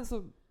 Men sen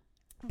så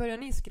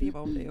började ni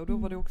skriva om det och då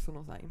var det också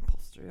någon sån här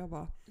imposter. Jag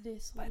bara,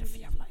 vad är det för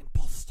jävla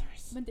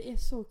imposters? Men det är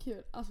så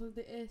kul. Alltså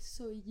det är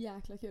så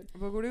jäkla kul.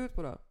 Vad går det ut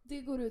på då?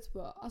 Det går ut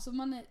på, alltså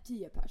man är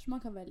 10 pers. Man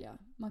kan välja.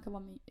 Man kan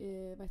vara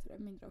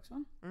mindre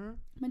också.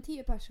 Men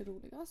 10 pers är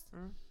roligast.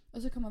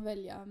 Och så kan man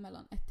välja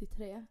mellan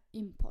 1-3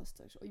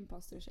 imposters. Och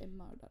imposters är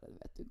mördare, du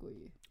vet. Du går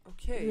ju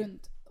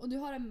runt. Och du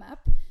har en map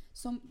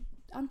som,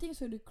 antingen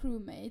så är du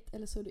crewmate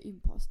eller så är du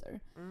imposter.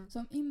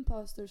 Som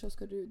imposter så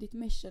ska ditt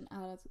mission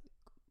är att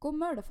gå och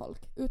mörda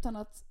folk utan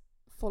att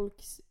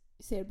folk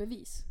ser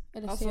bevis.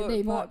 Eller ser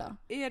dig mörda.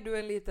 Är du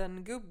en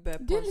liten gubbe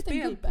på en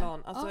spelplan?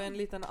 Gubbe. Alltså en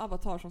liten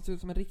avatar som ser ut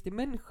som en riktig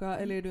människa?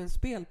 Eller är du en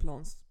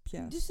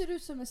spelplanspjäs? Du ser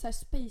ut som en så här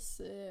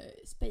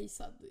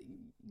spacad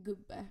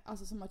gubbe.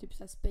 Alltså som har typ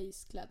så här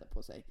space-kläder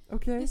på sig.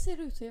 Det ser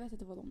ut så, jag vet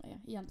inte vad de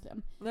är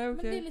egentligen. Nej, men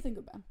det är en liten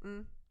gubbe.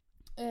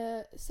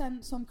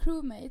 Sen som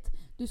crewmate,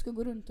 du ska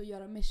gå runt och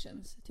göra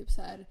missions. Typ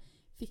så här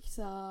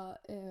fixa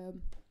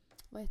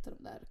vad heter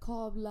de där?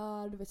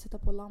 Kablar, du vet sätta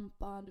på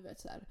lampan, du vet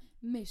så här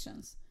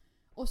missions.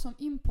 Och som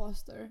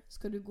imposter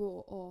ska du gå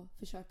och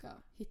försöka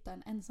hitta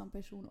en ensam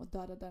person och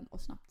döda den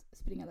och snabbt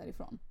springa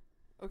därifrån.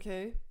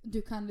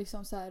 Du kan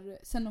liksom så här,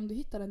 sen om du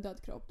hittar en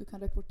död kropp, du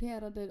kan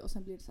rapportera det och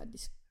sen blir det så här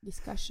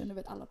discussion, du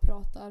vet alla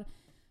pratar.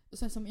 Och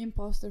sen som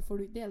imposter får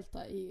du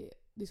delta i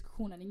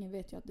diskussionen, ingen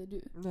vet ju att det är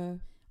du. Nej.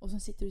 Och sen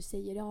sitter du och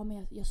säger, ja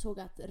men jag såg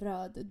att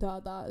röd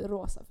döda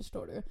rosa,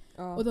 förstår du?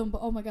 Ja. Och de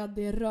bara, oh my god,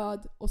 det är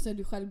röd. Och sen är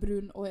du själv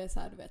brun och är så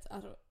här,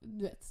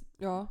 du vet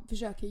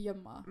försöker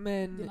gömma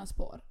dina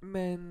spår.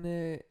 Men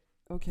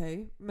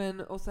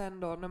men och sen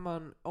då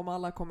när om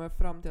alla kommer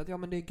fram till att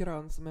men det är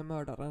grön som är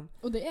mördaren.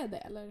 Och det är det,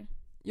 eller?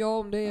 Ja,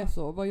 om det är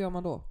så, vad gör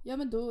man då? Ja,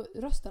 men då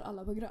röstar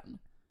alla på grön.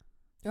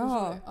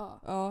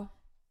 Ja.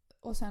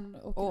 Och sen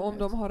och om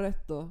de har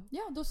rätt då?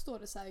 Ja, då står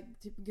det så här,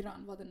 typ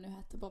grön, vad det nu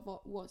hette, bara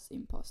was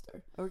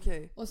imposter.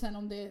 Och sen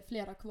om det är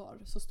flera kvar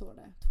så står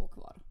det 2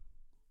 kvar.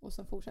 Och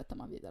sen fortsätter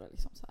man vidare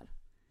liksom så här.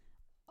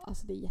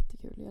 Alltså det är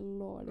jättekul, jag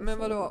lovar det. Men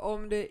vadå,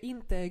 om det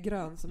inte är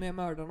grön som är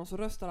mördaren och så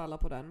röstar alla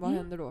på den, vad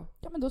händer då?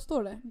 Ja, men då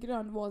står det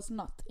grön was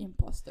not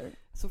imposter.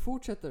 Så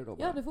fortsätter det då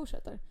bara? Ja, det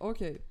fortsätter.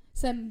 Okej.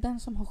 Sen den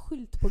som har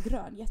skylt på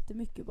grön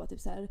jättemycket, bara typ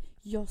så här,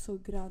 jag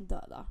såg grön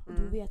döda. Och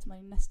då vet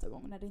man ju nästa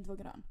gång när det inte var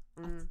grön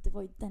att det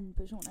var ju den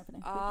personen för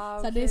den så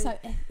här, det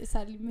är så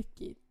här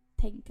mycket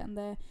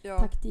tänkande,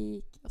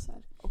 taktik och så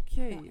här.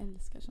 Jag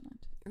älskar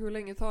sånt. Hur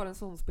länge tar en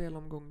sån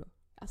spelomgång då?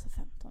 Alltså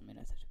 15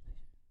 minuter.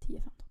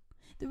 10-15.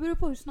 Det beror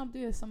på hur snabbt du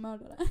är som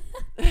mördare.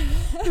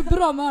 Hur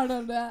bra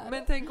mördare det är.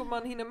 Men tänk om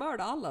man hinner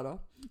mörda alla då?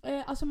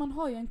 Alltså man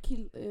har ju en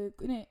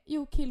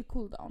kill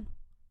cooldown.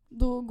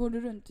 Då går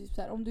du runt typ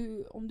så här,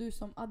 om du är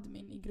som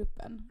admin i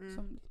gruppen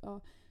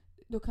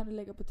då kan du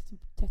lägga på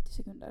 30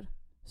 sekunder.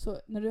 Så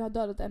när du har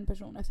dödat en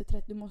person efter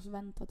 30, du måste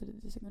vänta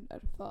 30 sekunder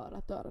för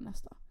att döda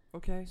nästa.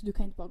 Så du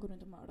kan inte bara gå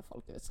runt och mörda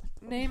folk.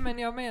 Nej, men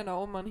jag menar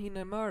om man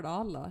hinner mörda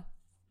alla.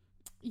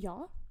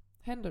 Ja.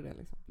 Händer det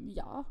liksom?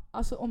 Ja,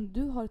 alltså om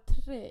du har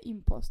 3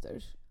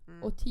 imposters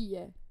och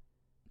 10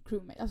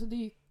 crewmate, alltså det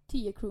är ju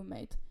 10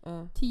 crewmate,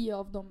 10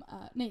 av dem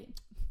är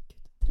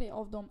 3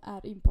 av dem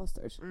är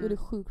imposters, då är det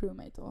 7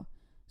 crewmate då.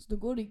 Så då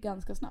går det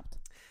ganska snabbt.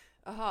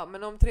 Aha,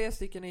 men om 3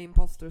 stycken är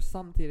imposters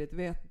samtidigt,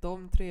 vet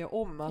de 3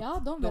 om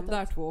att de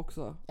där 2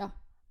 också?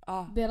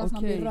 Ja. Deras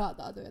namn blir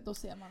röda, då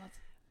ser man att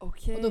och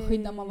då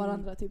skyddar man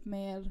varandra typ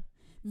mer.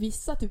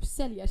 Vissa typ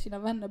säljer sina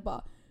vänner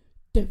bara,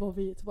 det var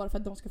vit, bara för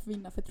att de ska få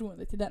vinna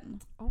förtroende till den.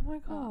 Oh my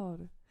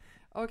god.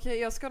 Okej,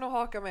 jag ska nog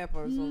haka med på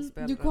en sån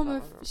spel. Du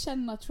kommer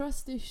känna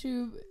trust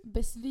issue,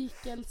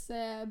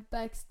 besvikelse,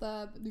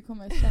 backstab. Du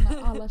kommer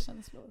känna alla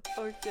känslor.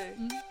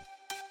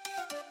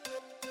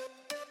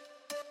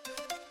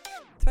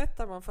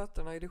 Tvättar man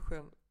fötterna i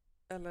duschen?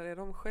 Eller är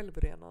de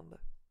självrenande?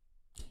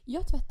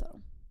 Jag tvättar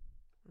dem.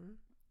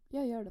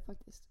 Jag gör det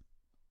faktiskt.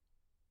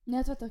 När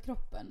jag tvättar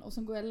kroppen och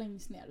sen går jag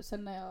längst ner. Och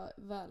sen när jag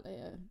väl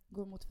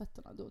går mot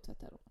fötterna, då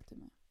tvättar jag dem alltid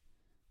med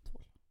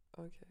tvål.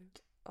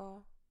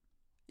 Ja.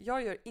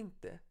 Jag gör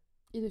inte.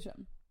 I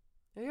duschen?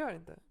 Jag gör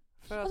inte.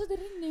 För alltså det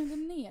rinner ju ändå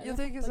ner. Jag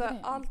tänker så här,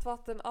 allt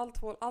vatten, allt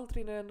tvål, allt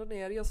rinner ändå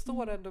ner. Jag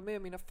står ändå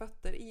med mina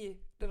fötter i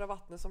det där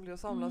vattnet som blir att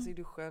samlas i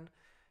duschen.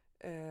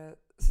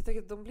 Så jag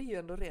tänker att de blir ju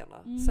ändå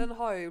rena. Sen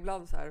har jag ju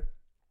ibland så här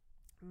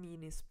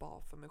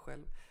minispa för mig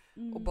själv.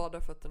 Och badar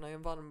fötterna i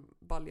en varm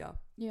balja.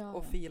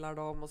 Och filar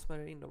dem och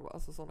smörjer in dem.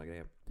 Alltså sådana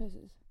grejer.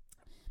 Precis.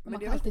 Men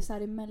man kan alltid så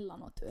här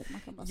emellanåt, du vet.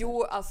 Man kan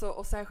bara alltså,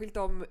 och särskilt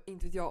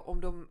inte vet jag,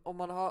 om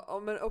man har,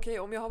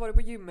 om jag har varit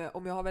på gymmet,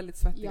 om jag har väldigt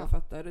svettiga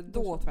fötter,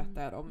 då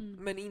tvättar jag dem.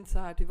 Men inte så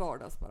här till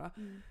vardags bara.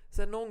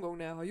 Sen någon gång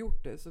när jag har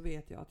gjort det så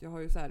vet jag att jag har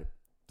ju så här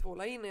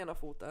tvålat in ena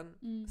foten,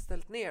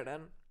 ställt ner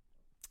den,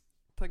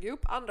 tagit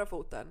upp andra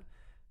foten.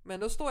 Men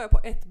då står jag på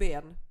ett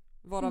ben,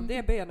 varav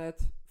det benet,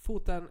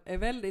 foten är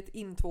väldigt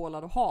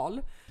intvålad och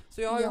hal.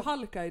 Så jag har ju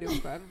halka i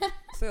duschen.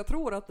 Så jag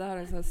tror att det här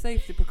är en sån här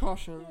safety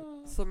precaution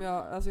som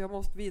jag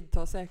måste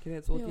vidta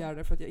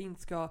säkerhetsåtgärder för att jag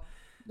inte ska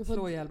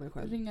slå ihjäl mig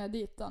själv. Ringa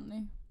dit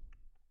Danny.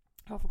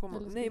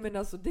 Nej, men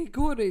alltså det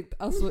går inte.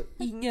 Alltså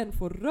ingen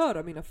får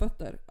röra mina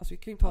fötter. Alltså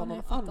jag kan ju inte ha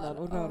någon annan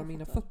och röra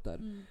mina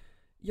fötter.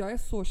 Jag är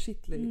så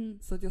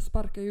shitlig så att jag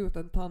sparkade ut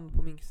en tand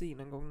på min kusin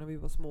en gång när vi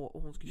var små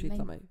och hon skulle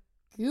kittla mig.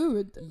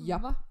 Gud,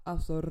 ja,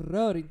 alltså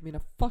rör inte mina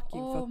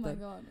fucking fötter. Oh my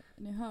god,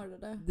 ni hörde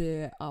det.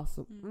 Det är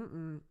alltså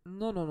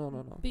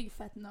no. Big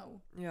fat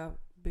no. Ja,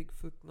 big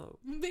foot no.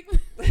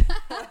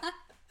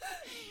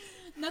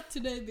 Not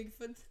today,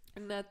 Bigfoot.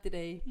 Not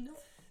today. No.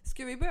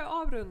 Ska vi börja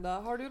avrunda?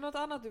 Har du något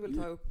annat du vill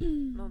ta upp?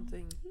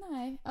 Någonting?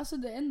 Nej, alltså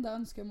det enda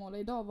önskemålet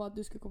idag var att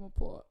du skulle komma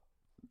på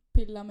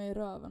pilla mig i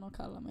röven och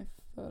kalla mig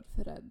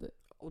för rädd.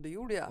 Och det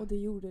gjorde jag. Och det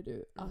gjorde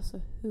du. Alltså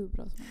hur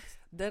bra som helst.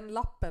 Den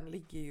lappen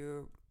ligger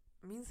ju...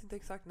 minns inte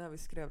exakt när vi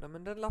skrev den,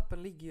 men den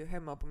lappen ligger ju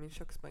hemma på min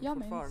köksbänk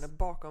fortfarande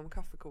bakom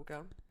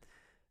kaffekokaren.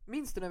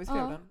 Minns du när vi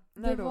skrev den?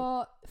 När det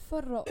var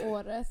förra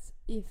året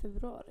i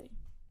februari.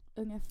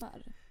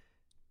 Ungefär.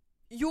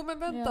 Jo men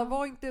vänta,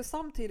 var inte det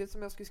samtidigt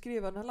som jag skulle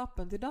skriva den här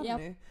lappen till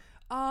Danny?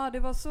 Det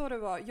var så det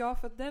var. Ja,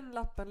 för den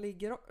lappen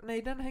ligger...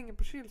 nej, den hänger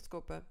på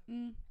kylskåpet.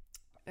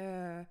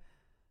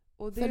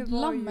 Och det för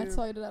var lammet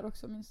sa ju det där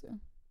också, minns du?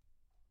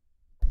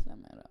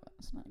 Klämmer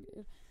och såna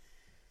grejer.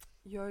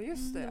 Ja,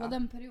 just det. Det var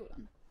den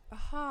perioden.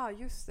 Aha,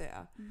 just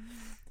det.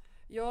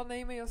 Ja,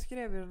 nej, men jag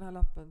skrev ju den här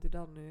lappen till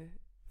Danny.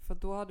 För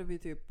då hade vi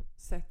typ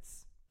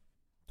setts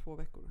 2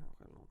 veckor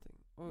kanske eller någonting.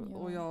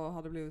 Och jag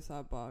hade blivit så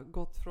här bara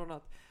gått från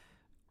att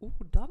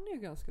Danny är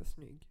ganska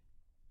snygg.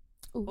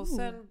 Och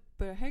sen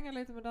började jag hänga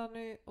lite med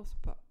Danny och så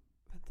bara,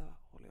 vänta,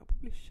 håller jag på att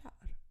bli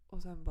kär?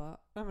 Och sen bara,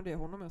 nej men det är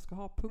honom jag ska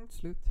ha, punkt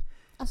slut.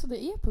 Alltså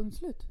det är punkt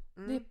slut.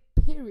 Det är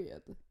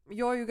period.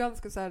 Jag är ju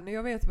ganska så här, när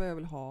jag vet vad jag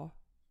vill ha.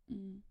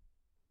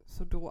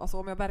 Så då, alltså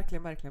om jag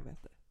verkligen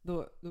vet det,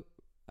 då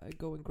I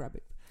go and grab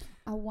it.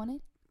 I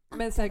want it.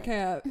 Men sen kan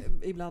jag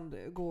ibland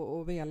gå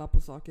och vela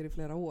på saker i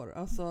flera år.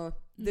 Alltså,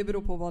 det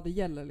beror på vad det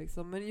gäller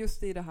liksom. Men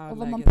just i det här och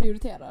vad läget, man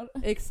prioriterar.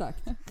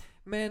 Exakt.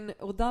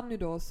 Och Danny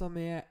då som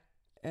är,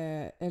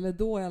 eller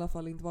då i alla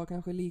fall inte var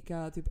kanske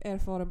lika typ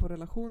erfaren på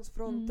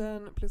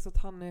relationsfronten. Plus att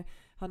han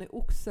är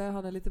oxe,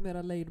 han är lite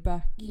mer laid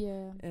back.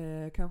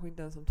 Kanske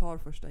inte den som tar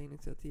första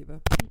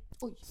initiativet.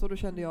 Så då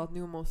kände jag att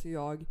nu måste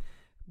jag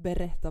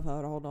berätta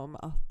för honom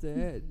att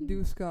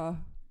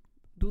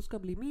du ska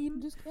bli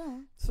min.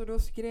 Så då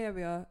skrev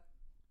jag,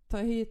 ta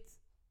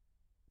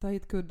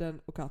hit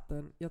kudden och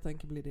katten, jag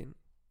tänker bli din.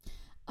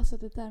 Alltså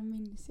det där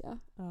minns jag.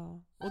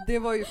 Ja. Och det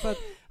var ju för att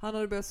han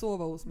hade börjat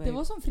sova hos mig. Det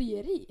var som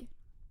frieri.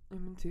 Ja,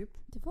 men typ.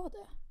 Det var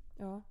det.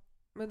 Ja.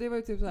 Men det var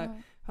ju typ så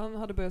här. Han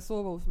hade börjat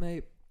sova hos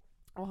mig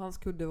och hans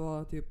kudde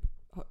var typ,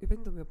 jag vet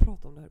inte om jag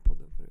pratade om det här i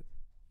podden förut.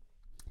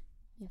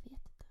 Jag vet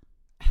inte.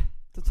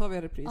 Då tar vi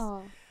en repris.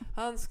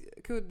 Hans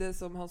kudde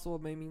som han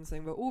sov med i min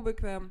säng var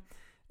obekväm.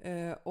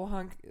 Och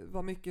han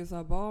var mycket så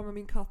här, men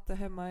min katt är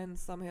hemma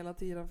ensam hela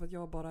tiden för att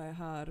jag bara är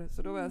här.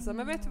 Så då var jag så här,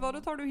 men vet du vad,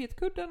 då tar du hit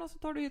kudden och så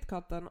tar du hit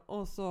katten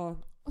och så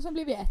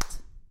blir vi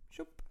ett.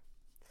 Tjup.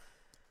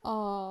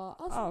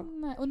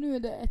 Nej. Och nu är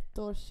det 1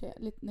 år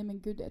sedan. Nej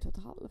men gud, det är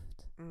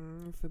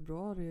 1,5.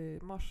 Februari,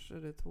 mars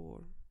är det 2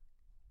 år.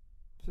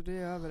 Så det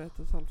är över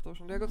 1,5 år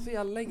sedan. Det har gått så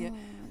jävla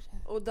länge.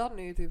 Och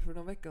Danny är typ för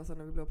någon vecka sedan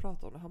när vi blev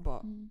prata om det. Han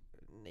bara,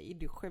 nej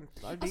du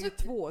skämtar. Det är ju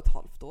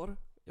 2,5 år.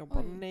 Jag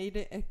bara, nej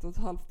det är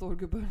 1,5 år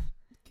gubben.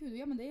 Gud,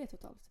 ja men det är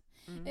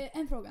 1,5.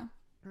 En fråga.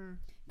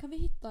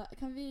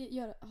 Kan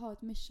vi ha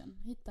ett mission?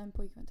 Hitta en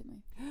pojkvän till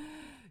mig.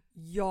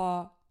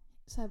 Ja.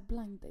 Så här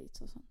blind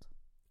dates och sånt.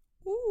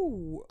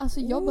 Alltså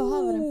jag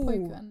behöver en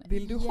pojkvän.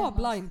 Vill du ha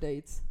blind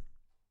dates?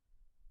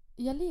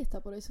 Jag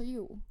litar på dig, så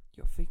jo.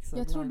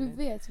 Jag tror du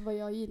vet vad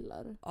jag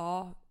gillar.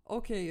 Ja,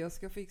 okej, jag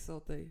ska fixa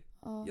åt dig.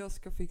 Jag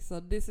ska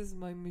fixa, this is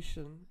my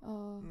mission.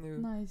 Nu.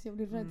 Nice, jag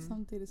blir rädd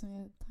samtidigt som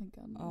jag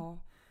tankar.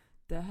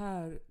 Det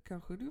här,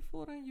 kanske du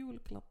får en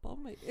julklapp av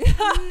mig.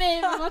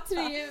 Nej, men vad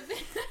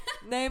trevligt.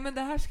 Nej, men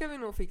det här ska vi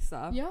nog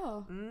fixa.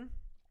 Ja.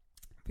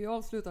 Vi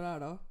avslutar här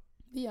då.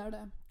 Vi gör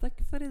det.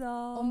 Tack för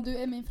idag. Om du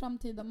är min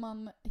framtida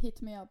man,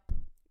 hit me up.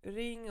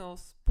 Ring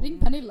oss. Ring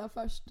Pernilla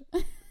först.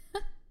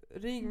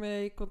 Ring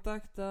mig,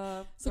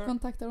 kontakta. Så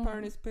kontaktar hon.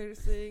 Pernis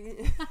piercing.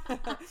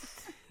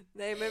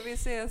 Nej, men vi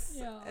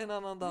ses en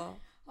annan dag.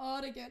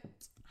 Ha det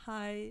gött.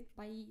 Hej.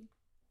 Bye.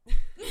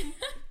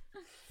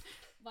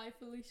 Bye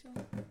Felicia.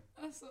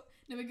 Alltså,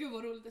 nej men gud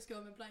vad roligt det ska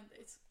vara med blind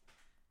dates.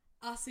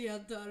 Alltså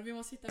jag dör, vi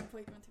måste hitta en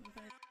pojkvän till min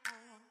familj.